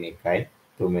උත්තරේ තියෙන එකයි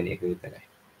තුන්වෙනි එක විතරයි.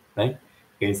 right?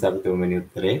 ඒ නිසා අපි තුන්වෙනි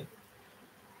උත්තරේ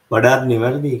වඩාත්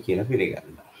නිවැරදි කියලා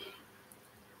පිළිගන්නවා.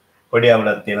 පොඩි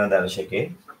අමලක් තියෙනවා දර්ශකේ.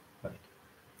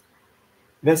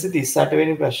 ඊට පස්සේ 38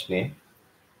 වෙනි ප්‍රශ්නේ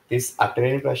 38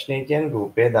 වෙනි ප්‍රශ්නේ කියන්නේ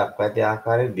රූපය දක්වා ඇති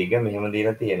ආකාරයේ දිග මෙහෙම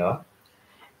දීලා තියෙනවා.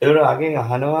 ඒවල අගෙන්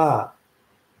අහනවා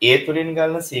A තුලින්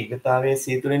ගන්න ශීඝ්‍රතාවයේ C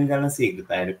තුලින් ගන්න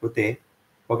ශීඝ්‍රතාවය පුතේ.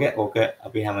 ඕක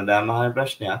අපි හැමදාම අහන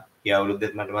ප්‍රශ්නයක්. ඒ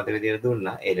අවුරුද්දෙත් මට මතක විදියට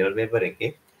දුන්නා. A level paper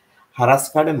එකේ. හරස්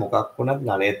කඩ මොකක් වුණත්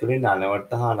නලය තුලින්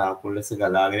අනවර්ත හා අනාකූල ලෙස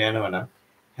ගලාගෙන යනවා නම්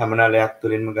හැම නලයක්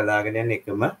තුලින්ම ගලාගෙන යන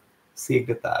එකම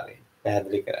ශීඝ්‍රතාවය.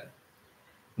 පැහැදිලි කරන්න.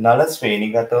 නල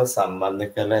ශ්‍රේණිගතව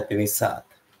සම්බන්ධ කරලා ඇති නිසා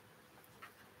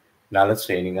නල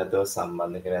ශ්‍රේණිගතව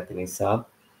සම්බන්ධ කර ඇති නිසා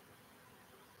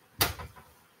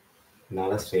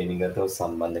නල ශ්‍රේණිගතව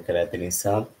සම්බන්ධ කර ඇති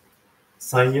නිසා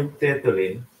සංයුක්තය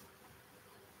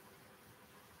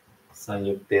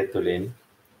තුළින්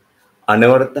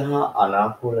අනවර්ත හා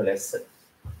අනාකූල ලෙස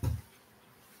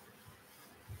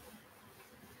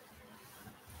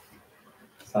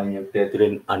සංයුක්තය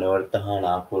තුළින් අනවර්ත හා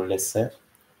අනාකූල ලෙස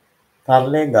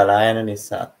තරලය ගලා යන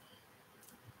නිසා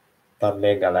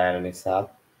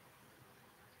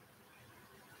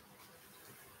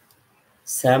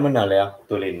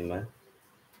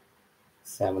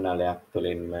සෑම නලයක්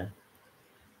තුළින්ම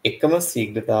එකම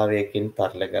ශීඝ්‍රතාවයකින්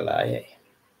තරල ගලා යයි.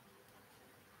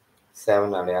 සෑම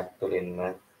නලයක් තුළින්ම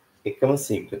එකම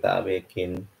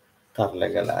ශීඝ්‍රතාවයකින් තරල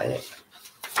ගලා යයි.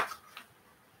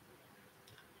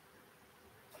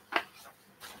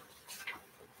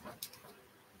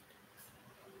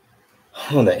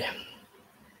 හොඳයි.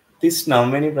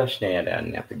 39 වෙනි ප්‍රශ්නයට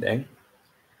යන්නේ අපි දැන්.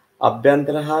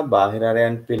 අභ්‍යන්තර හා බාහිර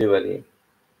අරයන් පිළිවෙලින්.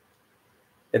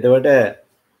 එතකොට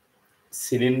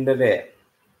සිලින්ඩරය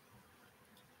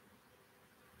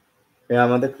මෙයා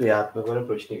මත ක්‍රියාත්මක වන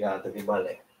පෘෂ්ඨඝාතක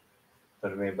බලය.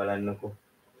 ඒතර මේ බලන්නකෝ.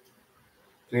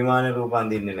 ත්‍රිමාන රූප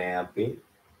අඳින්නේ නැහැ අපි.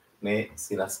 මේ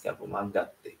සිරස් කැපුමක්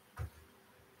ගත්තේ.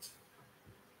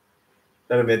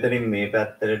 ඒතර මෙතනින් මේ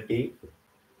පැත්තට T.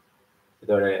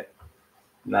 එතකොට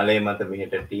නලය මත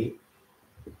මෙහෙට T.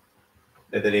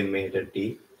 මෙතනින් මෙහෙට T.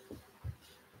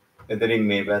 මෙතනින්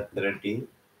මේ පැත්තට T.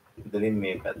 මෙතනින්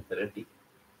මේ පැත්තට T.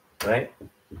 right?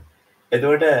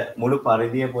 එතකොට මුළු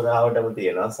පරිධිය පුරාවටම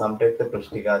තියෙනවා සම්ප්‍රේක්ෂ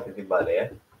පෘෂ්ඨඝාතක බලය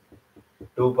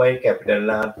 2π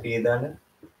capital RT ධන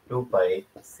 2π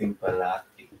simple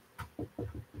RT.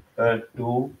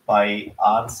 2π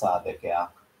R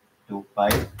සාධකයක් 2π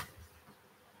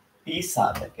T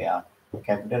සාධකයක්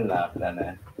capital R ධන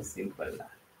simple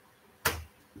R.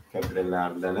 capital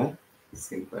R ධන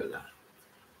simple R.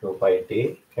 2π T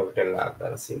capital R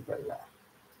ධන simple R.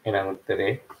 එහෙනම්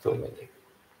උත්තරේ 3 වෙනි.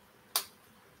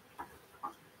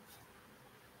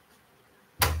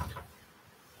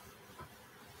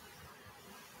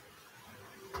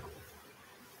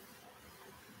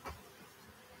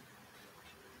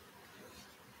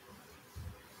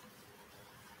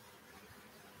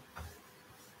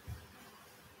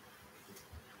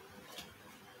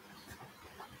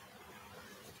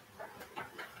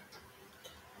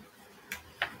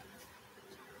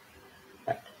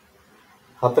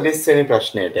 හතලිස්වෙනි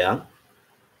ප්‍රශ්නයට යන්.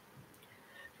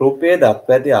 රූපයේ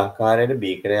දක්වා ඇති ආකාරයට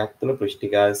බීකරයක් තුළ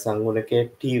පෘෂ්ඨිකාර සංගුණකයේ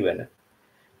T වන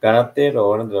ඝනත්වයේ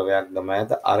රෝහණ ද්‍රවයක් දමා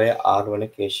ඇත අරය R වන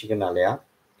කේශික නලයක්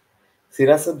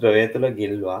සිරස ද්‍රවය තුළ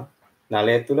ගිල්වා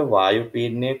නලය තුළ වායු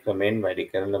පීඩනය ක්‍රමයෙන් වැඩි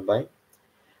කරන බයි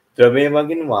ද්‍රවය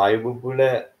මගින් වායු බුබුල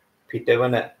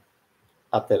පිටවන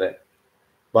අතර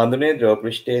බඳුනේ ද්‍රව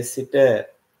පෘෂ්ඨයේ සිට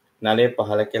නලය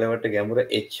පහළ කෙළවරට ගැඹුර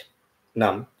H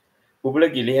නම් බුබුල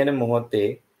ගිලිහෙන මොහොතේ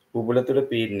බුබුල තුළ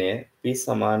පීඩනය P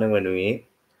සමාන වනුයේ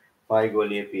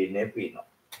වායුගෝලීය පීඩනය P නෝ.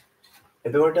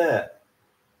 එතකොට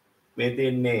මේ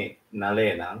තියෙන්නේ නලය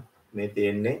නම් මේ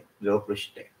තියෙන්නේ ද්‍රව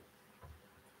පෘෂ්ඨය.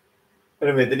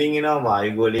 එතකොට මෙතනින් එනවා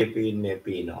වායුගෝලීය පීඩනය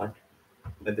P not.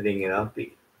 මෙතනින් එනවා P.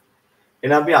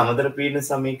 එහෙනම් අපි අමතර පීඩන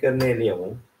සමීකරණය ලියමු.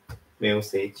 මේ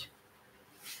උසේජ්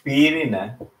පීඩන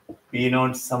P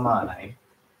not සමානයි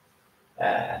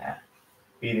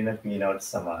පීඩන P not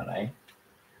සමානයි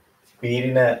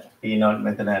පීඩන P not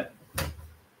මෙතන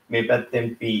මේ පැත්තෙන්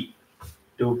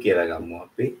P2 කියලා ගමු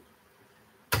අපි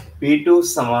P2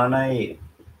 සමානයි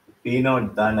P not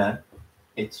ධන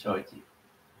H rho g.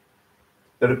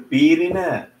 ඒතර පීඩන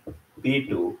P2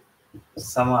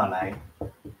 සමානයි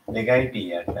 2t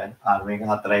යට r මේක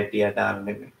 4t යට r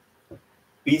නෙමෙයි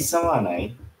P සමානයි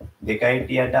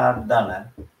 2t යට r ධන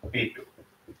P2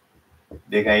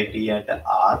 2t යට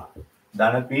r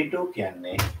ධන P2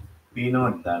 කියන්නේ P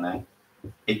not ධන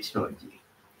H rho g.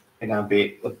 එහෙනම් අපි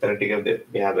උත්තර ටික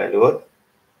මෙහා බැලුවොත්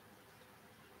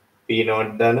P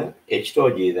not ධන H rho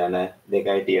g ධන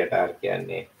 2t යට r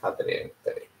කියන්නේ 4 වෙනි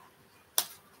උත්තරේ.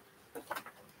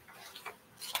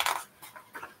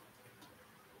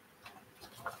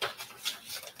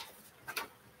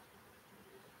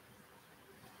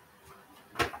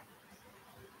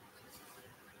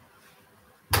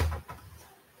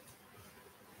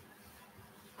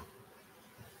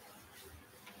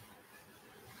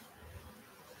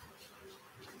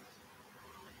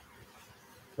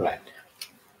 right.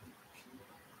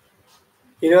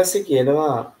 ඊට පස්සේ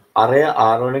කියනවා අරය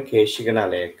ආරෝණ කේශික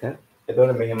නලයක.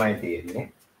 එතකොට මෙහෙමයි තියෙන්නේ.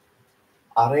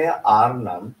 අරය R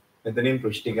නම් මෙතනින්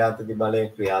පෘෂ්ඨඝාතක බලය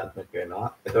ක්‍රියාත්මක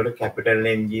වෙනවා. එතකොට capital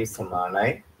MG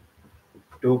සමානයි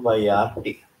 2πRT.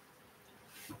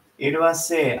 ඊට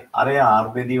පස්සේ අරය R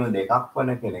බෙදීම දෙකක්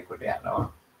වන කෙනෙකුට යනවා.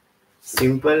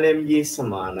 simple MG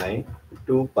සමානයි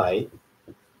 2π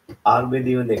R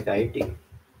බෙදීම 2යි T.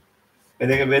 මේ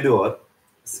දෙක බෙදුවොත්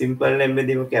simple m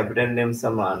බෙදීම capital M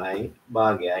සමානයි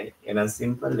භාගයයි. එහෙනම්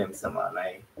simple M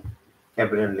සමානයි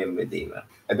capital M බෙදීම.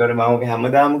 එතකොට මම ඔක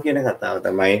හැමදාම කියන කතාව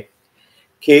තමයි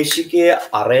කේශිකයේ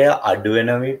අරය අඩු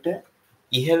වෙන විට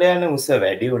ඉහළ යන උස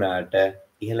වැඩි වුණාට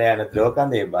ඉහළ යන ද්‍රව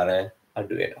කඳේ බර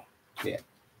අඩු වෙනවා.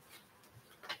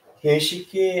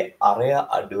 කේශිකයේ අරය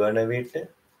අඩු වෙන විට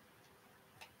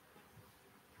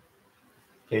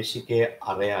කේශිකයේ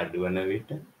අරය අඩු වෙන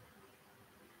විට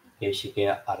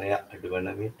කේශිකයේ අරය අඩු වෙන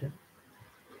විට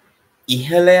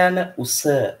ඉහළ යන උස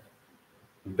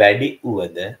වැඩි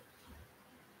වුවද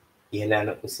ඉහළ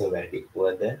යන උස වැඩි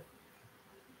වුවද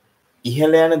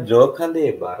ඉහළ යන ද්‍රව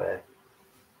කඳේ බර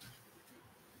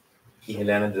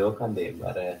ඉහළ යන ද්‍රව කඳේ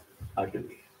බර අඩු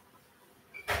වේ.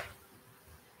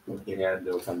 ඉහළ යන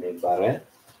ද්‍රව කඳේ බර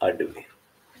අඩු වේ.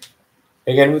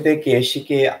 ඒ කියන්නේ පුතේ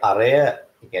කේශිකයේ අරය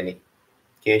කියන්නේ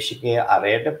කේශිකයේ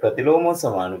අරයට ප්‍රතිලෝමව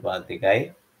සමානුපාතිකයි.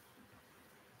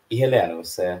 ඉහළ යන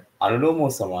උස අනුලෝමව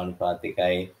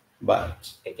සමානුපාතිකයි බර.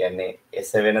 ඒ කියන්නේ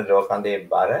එසවෙන ද්‍රව කඳේ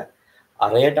බර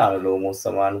අරයට අනුලෝමව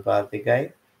සමානුපාතිකයි.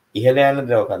 ඉහළ යන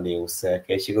ද්‍රව කඳේ උස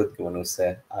කේශික උද්ගමන උස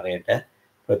අරයට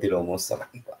ප්‍රතිලෝමව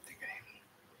සමානුපාතිකයි.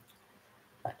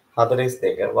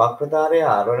 42 වක්‍රධාරයේ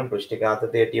ආරෝහණ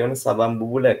පෘෂ්ඨිකාතතේ තියන සබම්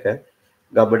බුබුලක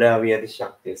ගබඩාවේ ඇති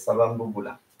ශක්තිය සබම්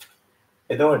බුබුලක්.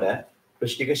 එතකොට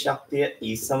පෘෂ්ඨික ශක්තිය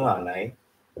E සමානයි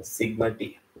සිග්මා T.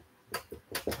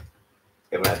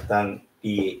 එහෙම නැත්නම්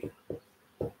TA.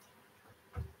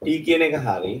 T කියන එක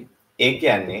හරි. ඒ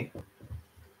කියන්නේ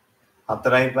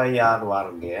 4 π r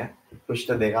වර්ගය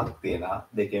පෘෂ්ඨ දෙකක් තියෙනවා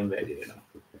දෙකෙන් වැඩි වෙනවා.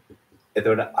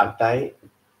 එතකොට 8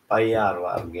 π r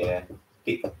වර්ගය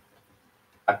T.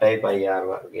 8 π r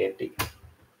වර්ගය T.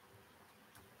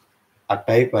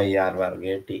 8 π r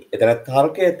වර්ගය T. එතන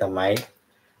තර්කය තමයි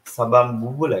සබම්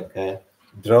බුබුලක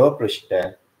ද්‍රව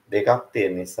පෘෂ්ඨ දෙකක්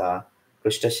තියෙන නිසා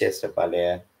පෘෂ්ඨ ක්ෂේත්‍රඵලය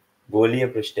ගෝලීය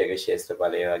පෘෂ්ඨයක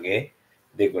ක්ෂේත්‍රඵලය වගේ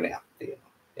දෙගුණයක්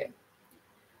තියෙනවා. දැන්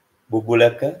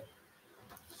බුබුලක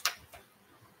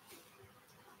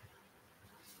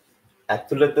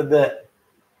ඇතුළතද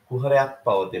කුහරයක්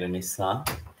පවතින නිසා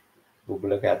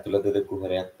බුබුලක ඇතුළතද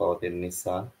කුහරයක් පවතින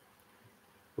නිසා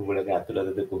බුබුලක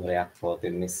ඇතුළතද කුහරයක්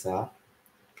පවතින නිසා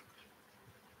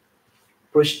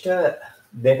පෘෂ්ඨ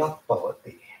දෙකක්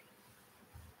පවතී.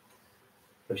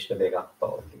 පෘෂ්ඨ දෙකක්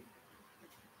පවතී.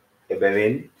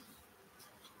 එබැවින්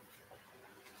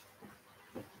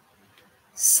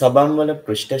සබම් වල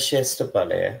පෘෂ්ඨ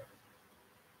ක්ෂේත්‍රඵලය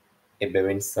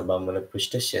එබැවින් සබම් වල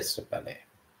පෘෂ්ඨ ක්ෂේත්‍රඵලය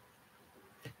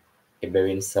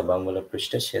එබැවින් සබම් වල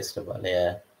පෘෂ්ඨ ක්ෂේත්‍රඵලය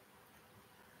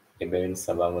එබැවින්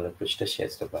සබම් වල පෘෂ්ඨ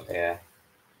ක්ෂේත්‍රඵලය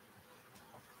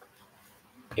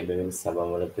එබැවින්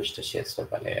සබම් වල පෘෂ්ඨ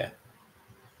ක්ෂේත්‍රඵලය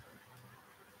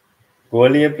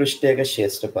ගෝලීය පෘෂ්ඨයක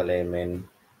ක්ෂේත්‍රඵලයෙන්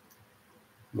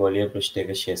ගෝලීය පෘෂ්ඨයක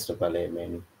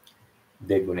ක්ෂේත්‍රඵලයෙන්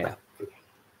දෙගුණයක්.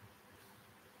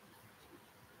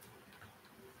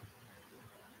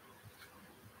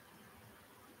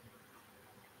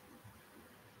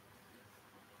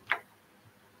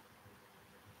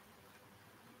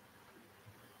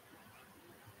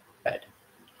 right.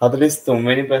 43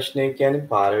 වෙනි ප්‍රශ්නය කියන්නේ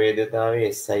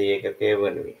පාරවේදතාවයේ SI ඒකකය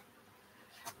වනුයේ.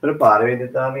 ඒතර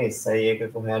පාරවේදතාවයේ SI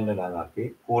ඒකක හොයන්න නම් අපි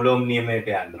කූලොම් නියමයට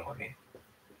යන්න ඕනේ.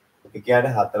 ඒ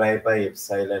කියන්නේ 4 π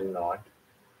epsilon naught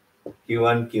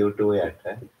Q1 Q2 යට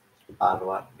R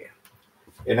වර්ගය.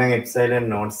 එහෙනම් epsilon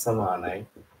naught සමානයි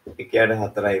ඒ කියන්නේ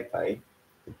 4 π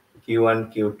Q1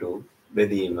 Q2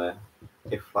 බෙදීම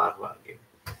FR වර්ගය.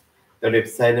 එතකොට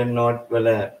epsilon naught වල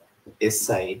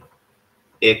SI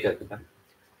ඒකක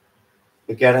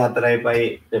ඒ කියන්නේ 4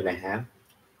 π නැහැ.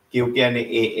 Q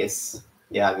කියන්නේ AS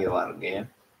යාගේ වර්ගය.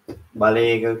 බලය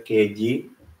එක kg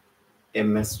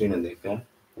ms වෙන දෙක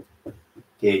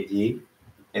kg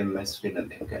ms වෙන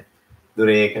දෙක දුර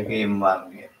ඒකක m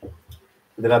වර්ගය.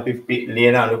 ඉතින් අපි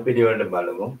ලියන අනුපිළිවෙලට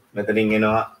බලමු. මෙතනින්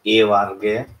එනවා a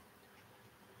වර්ගය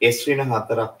s වෙන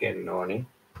 4ක් එන්න ඕනේ.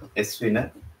 s වෙන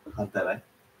 4යි.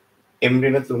 m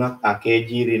වෙන 3ක් kg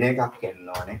ඍණ එකක්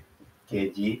එන්න ඕනේ.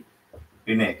 kg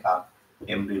ඍණ එකක්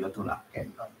m ඍණ 3ක්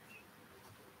එන්න ඕනේ.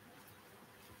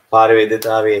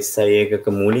 පාරවේදතාවයේ SI ඒකක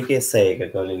මූලික SI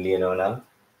ඒකක වලින් ලියනවා නම්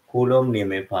කූලොම්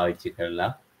නියමය පාවිච්චි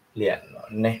කරලා ලියන්න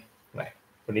ඕනේ. right.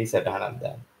 පොඩි සටහනක්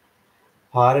දාන්න.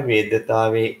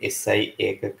 පාරවේදතාවයේ SI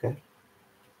ඒකක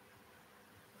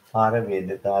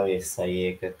පාරවේදතාවයේ SI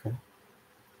ඒකක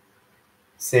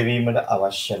සෙවීමට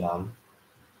අවශ්‍ය නම්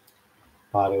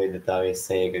පාරවේදතාවයේ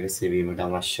SI ඒකක සෙවීමට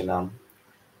අවශ්‍ය නම්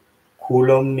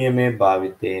කූලොම් නියමයේ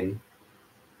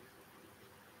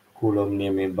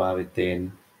භාවිතයෙන්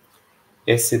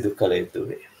සිදු කළ යුතු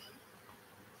වේ.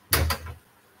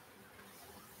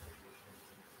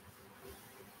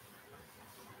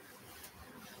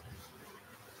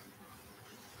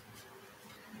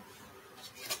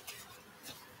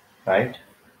 right.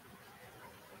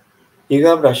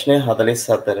 ඊගා ප්‍රශ්නය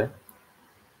 44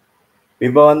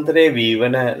 විභවාන්තරයේ V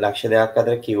වන ලක්ෂ දෙකක්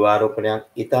අතර Q ආරෝපණයක්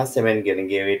ඉතා සෙමෙන් ගෙන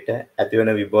ගිය විට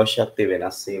ඇතිවන විභව ශක්තිය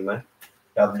වෙනස් වීම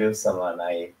W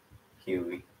සමානයි QV.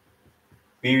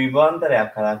 V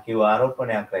විභවාන්තරයක් කරා Q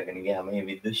ආරෝපණයක් රැගෙන ගියාම මේ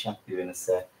විද්‍යුත් ශක්තිය වෙනස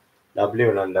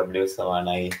W නම් W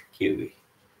සමානයි QV.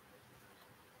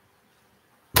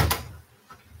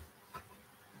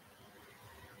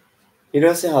 ඊට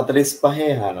පස්සේ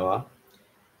 45 අහනවා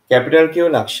කැපිටල් කියව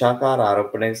ලක්ෂාකාර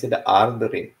ආරෝපණයක සිට R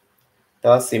දුරින්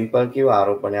තවත් සිම්පල් කියව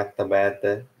ආරෝපණයක් තබා ඇත.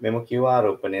 මෙම කියව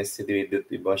ආරෝපණයේ සිට විද්‍යුත්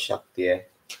විභව ශක්තිය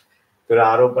තුර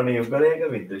ආරෝපණ යුගලයක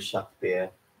විද්‍යුත් ශක්තිය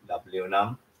W නම්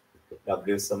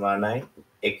W සමානයි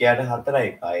 1/4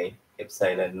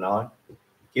 එප්සයිලන් නෝට්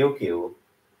QQ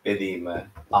බෙදීම R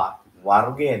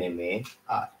වර්ගය නෙමේ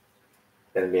R.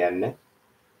 දැන් ලියන්න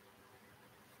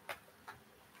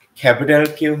කැපිටල්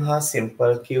Q හා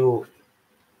සිම්පල් Q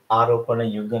ආරෝපණ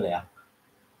යුගලයක්.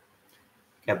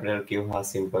 කැපිටල් Q හා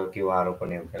සිම්පල් Q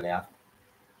ආරෝපණ යුගලයක්.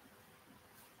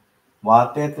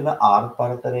 වාතය තුළ R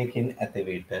පරතරයකින් ඇති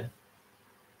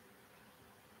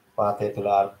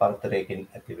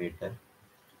විට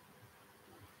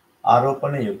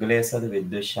ආරෝපණ යුගලයේ සද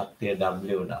විද්‍යුත් ශක්තිය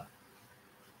W නම්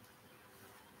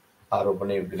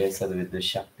ආරෝපණ යුගලයේ සද විද්‍යුත්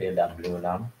ශක්තිය W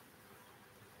නම්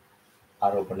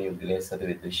ආරෝපණ යුගලයේ සද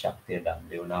විද්‍යුත් ශක්තිය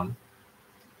W නම්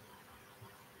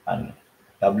අන්න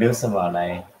W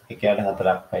සමානයි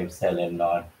 1/4 එප්සයිලන්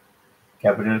note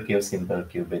capital Q simple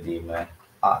Q බෙදීම R.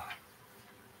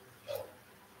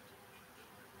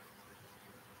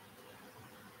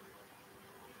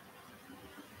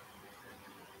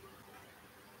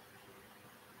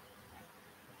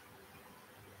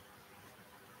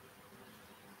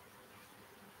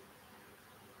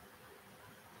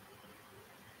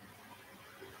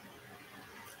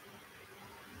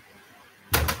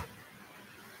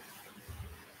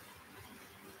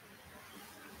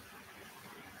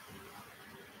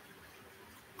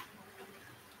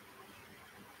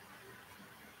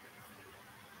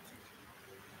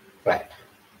 Right.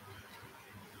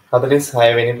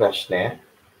 46 වෙනි ප්‍රශ්නය.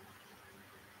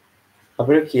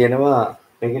 අපිට කියනවා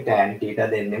මේක tan θ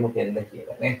දෙන්නේ මොකෙන්ද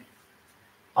කියලා නේ.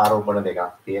 ආරෝපණ දෙකක්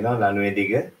තියෙනවා ලණුවේ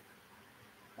දිග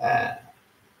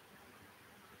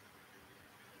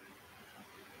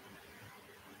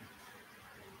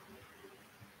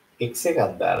x එකක්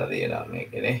දාලා දෙනවා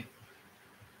මේකනේ.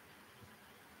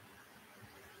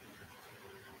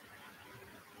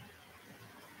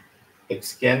 x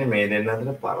කියන්නේ මේ දෙන්න අතර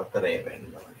පරතරය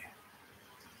වෙන්න ඕනේ.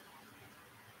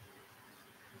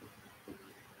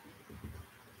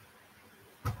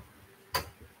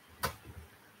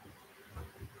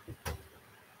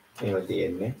 එහෙම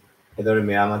තියෙන්නේ. එතකොට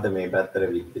මෙයා මත මේ පැත්තට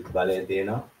විද්‍යුත් බලය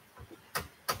තියෙනවා.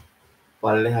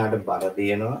 පල්ලෙහාට බර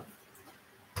තියෙනවා.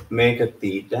 මේක θ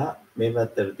මේ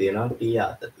පැත්තට තියෙනවා t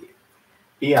ආතතිය.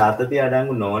 t ආතතිය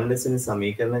අඩංගු නෝන් ලෙසින්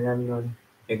සමීකරණ ගන්න ඕනේ.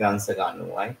 මේක අංශක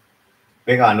 90යි.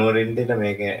 මේක 90 රින්දට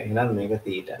මේක එහෙනම් මේක θ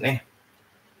නේ.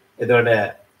 එතකොට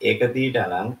ඒක θ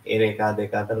නම් ඒ රේඛා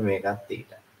දෙක අතර මේකත් θ.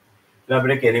 ඊට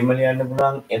අපිට කෙලින්ම ලියන්න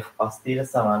පුළුවන් f cos θ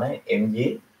සමානයි mg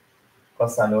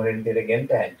cos 90 රින්දට ගෙන්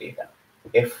tan θ.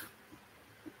 f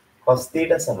cos θ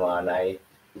සමානයි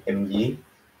mg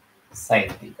sin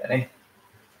θ නේ.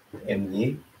 mg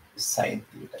sin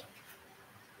θ.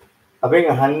 අපෙන්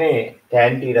අහන්නේ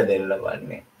tan θ දෙන්න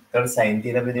ලබන්නේ. එතකොට sin θ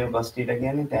බෙදීම cos θ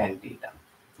කියන්නේ tan θ.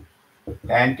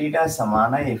 tan θ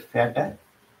සමානයි f යට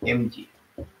mg.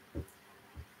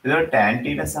 එතකොට tan θ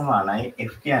සමානයි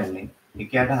f කියන්නේ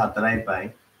 1/4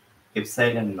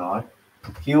 එප්සයිලන් නෝට්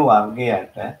q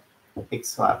වර්ගයට x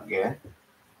වර්ගය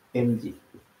mg.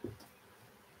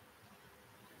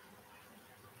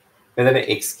 මෙතන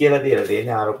x කියලා දීලා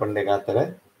තියෙන්නේ ආරෝපණ දෙක අතර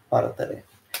පරතරය.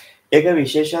 ඒක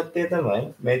විශේෂත්වය තමයි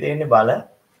මේ තියෙන්නේ බල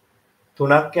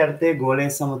තුනක් යටතේ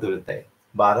ගෝලයේ සමතුලිතයි.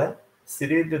 බර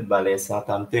සිරි විද්‍යුත් බලය සහ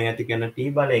තන්තුවෙන් ඇති කරන T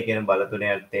බලය කියන බල තුන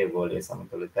යටතේ ගෝලයේ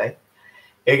සමතුලිතයි.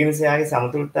 ඒක නිසා යාගේ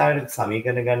සමතුලිතතාවයට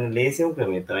සමීකරණ ගන්න ලේසිම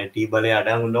ක්‍රමය තමයි T බලය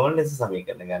අඩංගු නෝන් ලෙස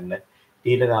සමීකරණ ගන්න. T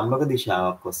ට ලම්බක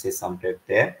දිශාවක් ඔස්සේ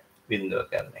සම්ප්‍රයුක්තය බිඳුව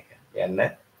කරන එක. කියන්නේ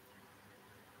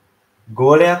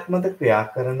ගෝලයක් මත ක්‍රියා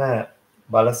කරන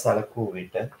බල සලකූ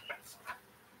විට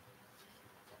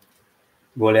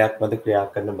ගෝලයක් මත ක්‍රියා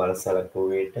කරන බල සලකූ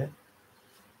විට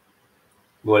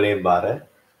ගෝලයේ බර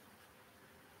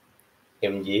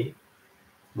mg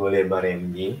ගෝලයේ බර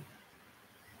mg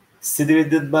සිදු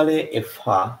විද්‍යුත් බලය F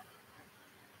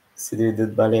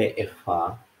හා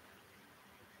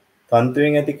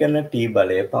තන්තුවෙන් ඇති කරන T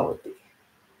බලය පවතී.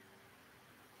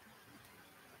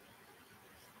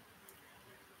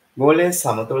 ගෝලයේ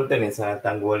සමතුලිත නිසා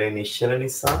නැත්නම් ගෝලයේ නිශ්චල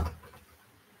නිසා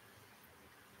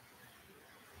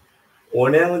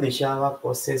ඕනෑම දිශාවක්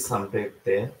ඔස්සේ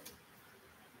සම්ප්‍රයුක්තය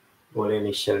ගෝලයේ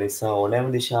නිශ්චල නිසා ඕනෑම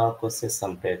දිශාවක් ඔස්සේ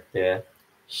සම්ප්‍රයුක්තය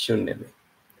ශුන්‍යයි.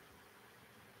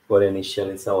 ගෝලයේ නිශ්චල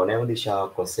නිසා ඕනෑම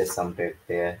දිශාවක් ඔස්සේ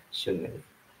සම්ප්‍රයුක්තය ශුන්‍යයි.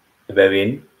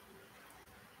 එබැවින්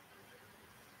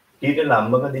ඊට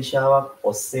ලම්බක දිශාවක්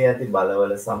ඔස්සේ ඇති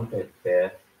බලවල සම්ප්‍රයුක්තය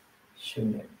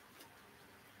ශුන්‍යයි.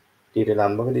 ඊට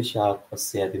ලම්බක දිශාවක්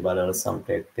ඔස්සේ ඇති බලවල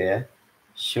සම්ප්‍රයුක්තය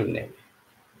ශුන්‍යයි.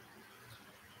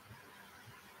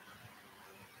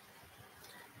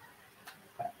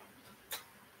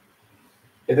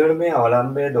 එතකොට මේ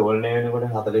අවලම්බය දෝලණය වෙනකොට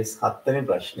 47 වෙනි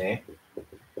ප්‍රශ්නේ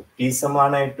T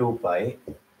සමානයි 2π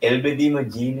L බෙදීම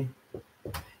G නේ.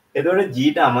 එතකොට G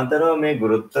ට අමතරව මේ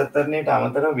ගුරුත්වාකර්ෂණයට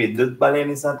අමතරව විද්‍යුත් බලය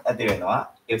නිසා ඇති වෙනවා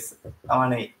F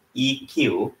සමානයි EQ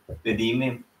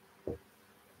බෙදීමෙන්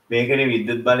මේකේ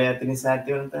විද්‍යුත් බලය ඇති නිසා ඇති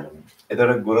වෙන තරම.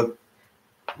 එතකොට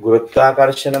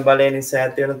ගුරුත්වාකර්ෂණ බලය නිසා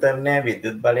ඇති වෙන තරණය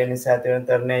විද්‍යුත් බලය නිසා ඇති වෙන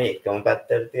තරණය එකම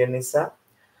පැත්තට තියෙන නිසා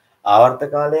ආවර්ත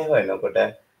කාලය හොයනකොට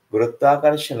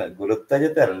ගුරුත්වජ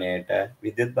තරණයට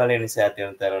විද්‍යුත් බලය නිසා ඇති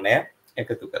වෙන තරණය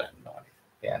එකතු කරන්න ඕනේ.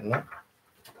 කියන්න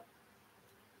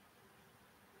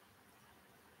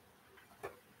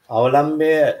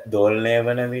අවලම්බය දෝලණය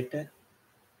වන විට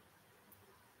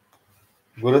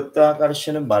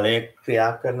ගුරුත්වාකර්ෂණ බලය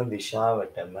ක්‍රියා කරන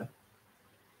දිශාවටම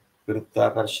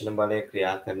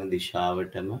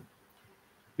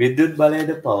විද්‍යුත් බලයද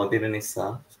පවතින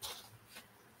නිසා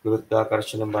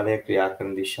ගුරුත්වාකර්ෂණ බලය ක්‍රියා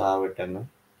කරන දිශාවටම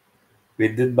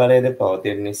විද්‍යුත් බලයද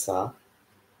පවතින නිසා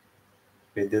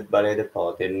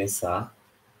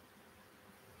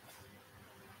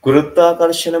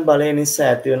ගුරුත්වාකර්ෂණ බලය නිසා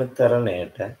ඇතිවන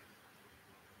තරණයට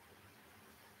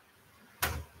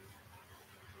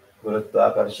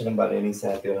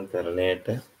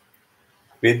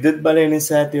විද්‍යුත් බලය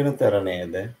නිසා ඇතිවන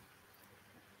තරණයද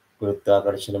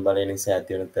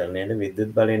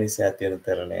විද්‍යුත් බලය නිසා ඇතිවන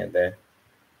තරණයද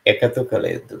එකතු කළ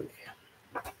යුතුයි.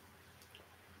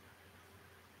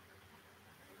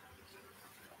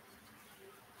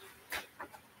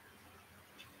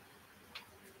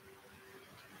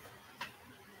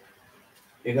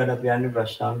 ඒකට අපි යන්නේ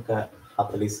ප්‍රශ්නාංක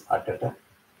 48ට.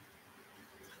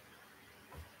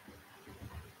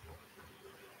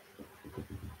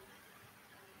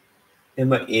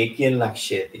 එම A කියන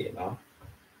ලක්ෂය තියෙනවා.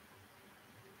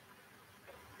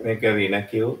 මේක ඍණ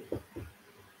Q,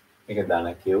 මේක ධන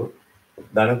Q.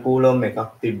 ධන කූලම් එකක්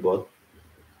තිබ්බොත්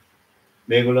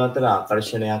මේගොල්ලෝ අතර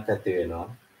ආකර්ෂණයක් ඇති වෙනවා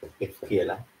F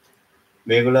කියලා.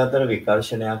 මේගොල්ලෝ අතර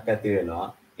විකර්ෂණයක් ඇති වෙනවා.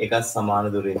 එකක් සමාන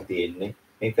දුරින් තියෙන්නේ.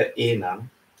 මේක A නම්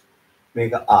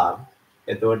මේක R.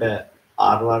 එතකොට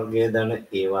R වර්ගය ධන A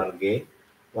වර්ගයේ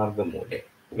වර්ගමූලය.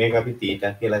 මේක අපි θ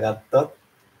කියලා ගත්තොත්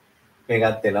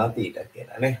මේකත් වෙනවා θ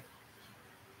කියලා නේ.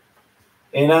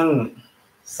 එහෙනම්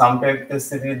සම්ප්‍රයුක්ත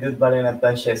ස්ථිති විද්‍යුත් බලය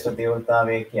නැත්නම් ක්ෂේත්‍ර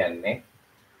තීව්‍රතාවය කියන්නේ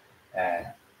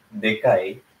 2යි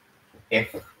F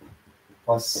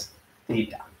cos θ.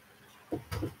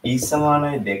 E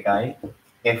සමානයි 2යි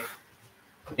F.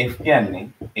 F කියන්නේ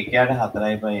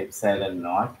 1/4 epsilon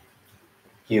naught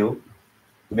Q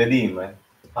බෙදීම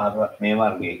R මේ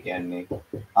වර්ගය කියන්නේ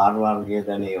R වර්ගය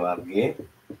ධන A වර්ගයේ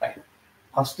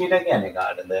cos θ කියන්නේ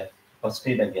කාටද? cos θ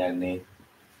කියන්නේ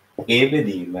A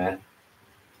බෙදීම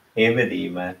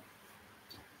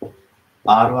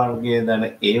R වර්ගය ධන A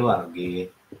වර්ගයේ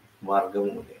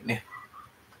වර්ගමූලය නේ.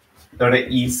 එතකොට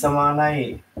E සමානයි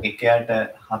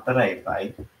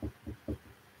 1/4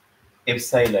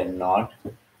 epsilon naught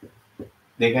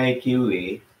 2යි QA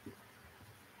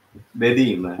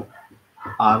බෙදීම R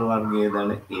වර්ගය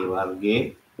ධන A වර්ගයේ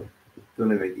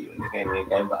 3 බෙදීම 2යි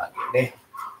මේකයි භාගය නේ.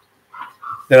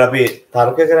 දැන් අපි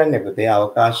තර්ක කරන්නේ පුතේ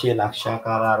අවකාශීය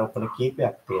ලක්ෂාකාර ආරෝපණ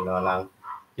කීපයක් තියෙනවා නම්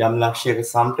යම් ලක්ෂයක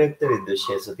සම්ප්‍රයුක්ත විද්‍යුත්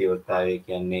ක්ෂේත්‍ර තීව්‍රතාවය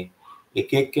කියන්නේ එක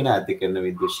එක්කෙනා ඇති කරන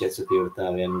විද්‍යුත් ක්ෂේත්‍ර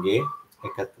තීව්‍රතාවයන්ගේ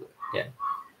එකතුව. කියන්නේ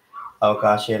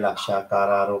අවකාශීය ලක්ෂාකාර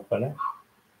ආරෝපණ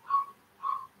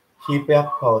කීපයක්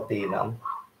පවතී නම්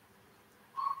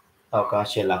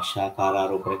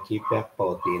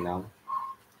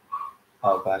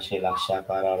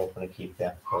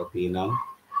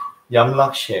යම්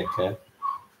ලක්ෂයක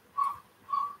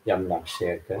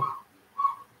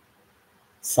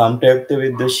සම්ප්‍රයුක්ත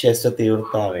විද්‍යුත්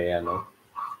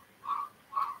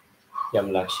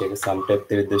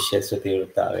ක්ෂේත්‍ර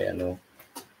තීව්‍රතාවය යනු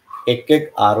එක් එක්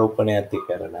ආරෝපණය ඇති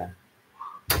කරන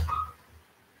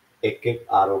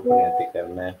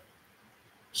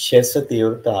ක්ෂේත්‍ර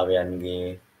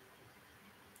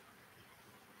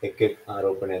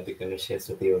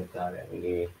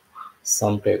තීව්‍රතාවයන්ගේ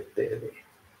සම්ප්‍රයුක්තය වේ.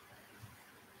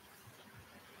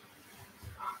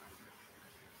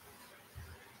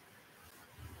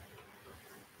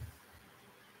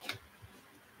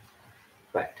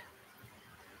 right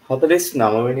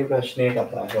 49 වෙනි ප්‍රශ්නේ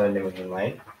කතා කරන්නේ මෙහෙමයි.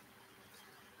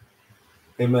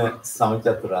 එම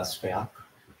සමචතුරාස්‍රයක්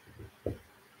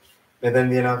මෙතන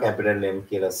තියෙනවා කැපිටල් M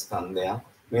කියලා ස්කන්ධයක්.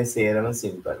 මේ සේරම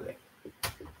සිම්පල් එක.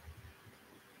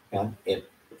 L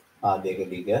ආදේක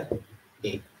දිග A.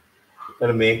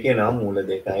 එතන මේකේ නම් මූල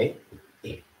දෙකයි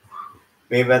A.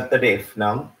 මේ පැත්තට F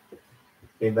නම්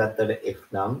මේ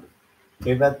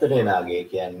පැත්තට එන අගය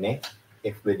කියන්නේ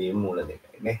F බෙදීම මූල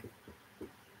දෙකයි නේ.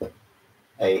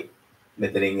 ඇයි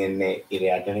මෙතනින් එන්නේ ඉර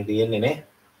යටනේ තියෙන්නේ නේ.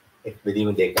 F බෙදීම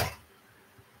දෙකයි.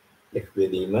 F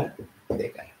බෙදීම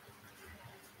 2යි.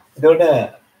 එතකොට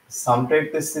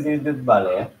සම්ප්‍රයුක්ත ස්ථිති විද්‍යුත්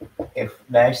බලය F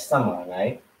dash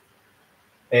සමානයි.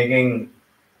 ඒකෙන්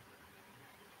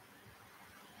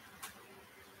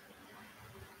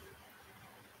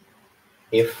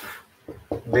F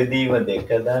බෙදීම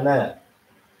 2 දන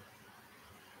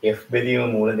F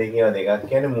බෙදීම මූල දෙකේව දෙකක්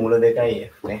කියන්නේ මූල 2යි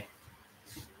F නේ.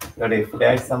 එතකොට F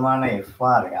dash සමාන F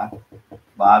වාරයක්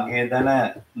භාගය ධන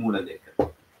මූල 2.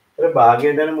 එතකොට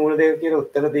භාගය ධන මූල 2 කියලා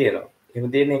උත්තර තියෙනවා.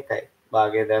 එහෙම තියෙන එකයි.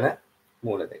 භාගය ධන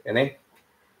මූල 2 නේ.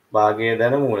 භාගය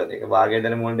ධන මූල 2. භාගය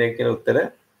ධන මූල 2 කියලා උත්තර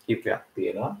කීපයක්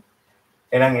තියෙනවා.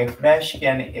 එහෙනම් F dash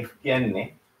කියන්නේ F කියන්නේ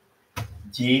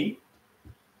G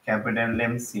capital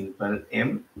M simple M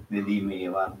බෙදීම A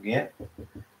වර්ගය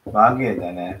භාගය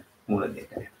ධන මූල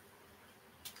 2.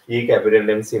 E capital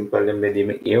M simple M බෙදීම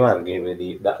A වර්ගය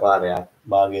බෙදී වාරයක්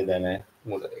භාගය ධන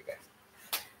මූල 2.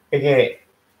 ඒකේ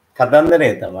කතන්දරය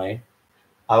තමයි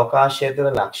අවකාශය තුළ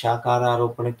ලක්ෂාකාර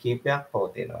ආරෝපණ කීපයක්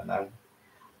පවතිනවා නම්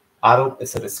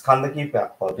ස්කන්ධ කීපයක්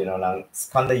පවතිනවා නම්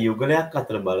ස්කන්ධ යුගලයක්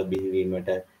අතර බල බිහිවීමට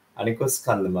අනිකුත්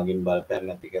ස්කන්ධ මගින් බලපෑම්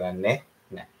නැති කරන්නේ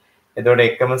නැහැ. එතකොට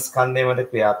එකම ස්කන්ධය මත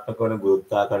ක්‍රියාත්මක වන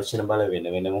ගුරුත්වාකර්ෂණ බල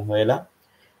වෙන වෙනම හොයලා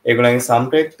ඒගොල්ලන්ගේ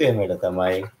සම්ප්‍රයුක්තය වල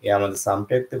තමයි යාමද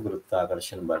සම්ප්‍රයුක්ත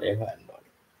ගුරුත්වාකර්ෂණ බලය හොයන්න ඕනේ.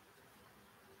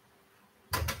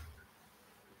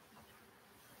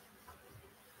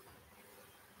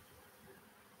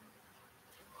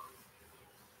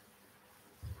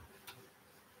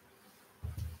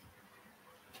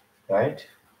 right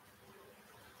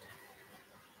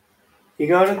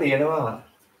ඊගොල්ලෝ තියෙනවා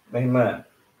මෙහිම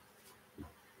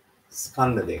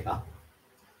ස්කන්ධ දෙකක්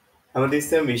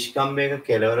හැමතිස්සෙම විශ්කම්භයක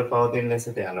කෙලවර පවතින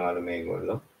ලෙසට යනවලු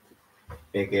මේගොල්ලෝ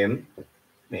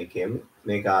මේකෙන්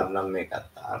මේක R නම්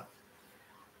මේකත් R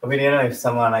අපි කියනවා F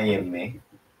සමානයි M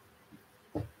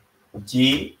G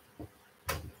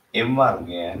M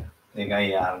වර්ගය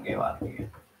දෙකයි R ගේ වර්ගය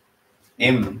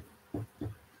M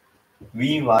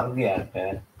V වර්ගයට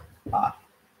R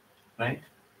right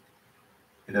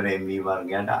එතකොට M V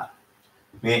වර්ගයට R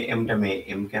මේ M ට මේ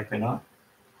M කැපෙනවා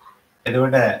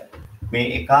එතකොට මේ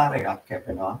එක R එකක්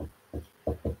කැපෙනවා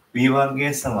V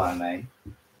වර්ගය සමානයි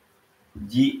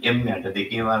GM යට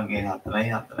දෙකේ වර්ගය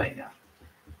 4යි 4යි R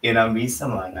එනම් V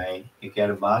සමානයි ඒ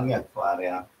කියන්නේ භාගයක්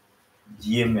වාරයක්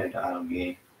GM යට R ගේ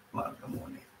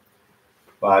වර්ගමූලය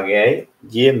භාගයයි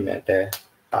GM යට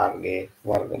R ගේ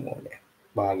වර්ගමූලය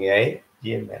භාගයයි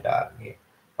GM යට R ගේ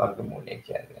වර්ගමූලය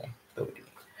කියන්නේ තුනයි.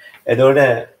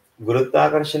 එතකොට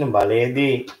ගුරුත්වාකර්ෂණ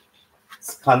බලයේදී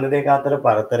ස්කන්ධ දෙක අතර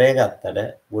පරතරය ගත්තට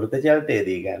වෘත්ත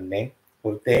චලිතයේදී ගන්නේ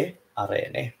වෘත්තේ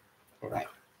අරයනේ.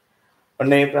 right.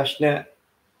 ඔන්න මේ ප්‍රශ්න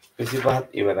 25ත්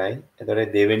ඉවරයි.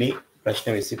 එතකොට දෙවෙනි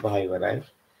ප්‍රශ්න 25 ඉවරයි.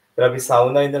 ඊට අපි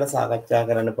සවුනා ඉඳලා සාකච්ඡා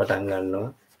කරන්න පටන් ගන්නවා.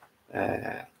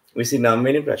 29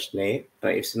 වෙනි ප්‍රශ්නේ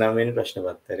 29 වෙනි ප්‍රශ්න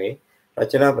පත්‍රයේ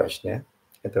රචනා ප්‍රශ්න.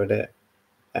 එතකොට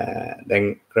දැන්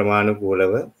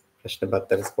ක්‍රමානුකූලව ප්‍රශ්න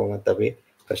පත්‍ර කොහොමද අපි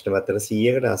ප්‍රශ්න පත්‍ර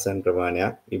 100කට ආසන්න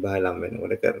ප්‍රමාණයක් විභාග ලම්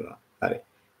වෙනකොට කරනවා. හරි.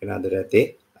 එහෙනම් අද රැතේ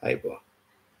ආයිබෝ.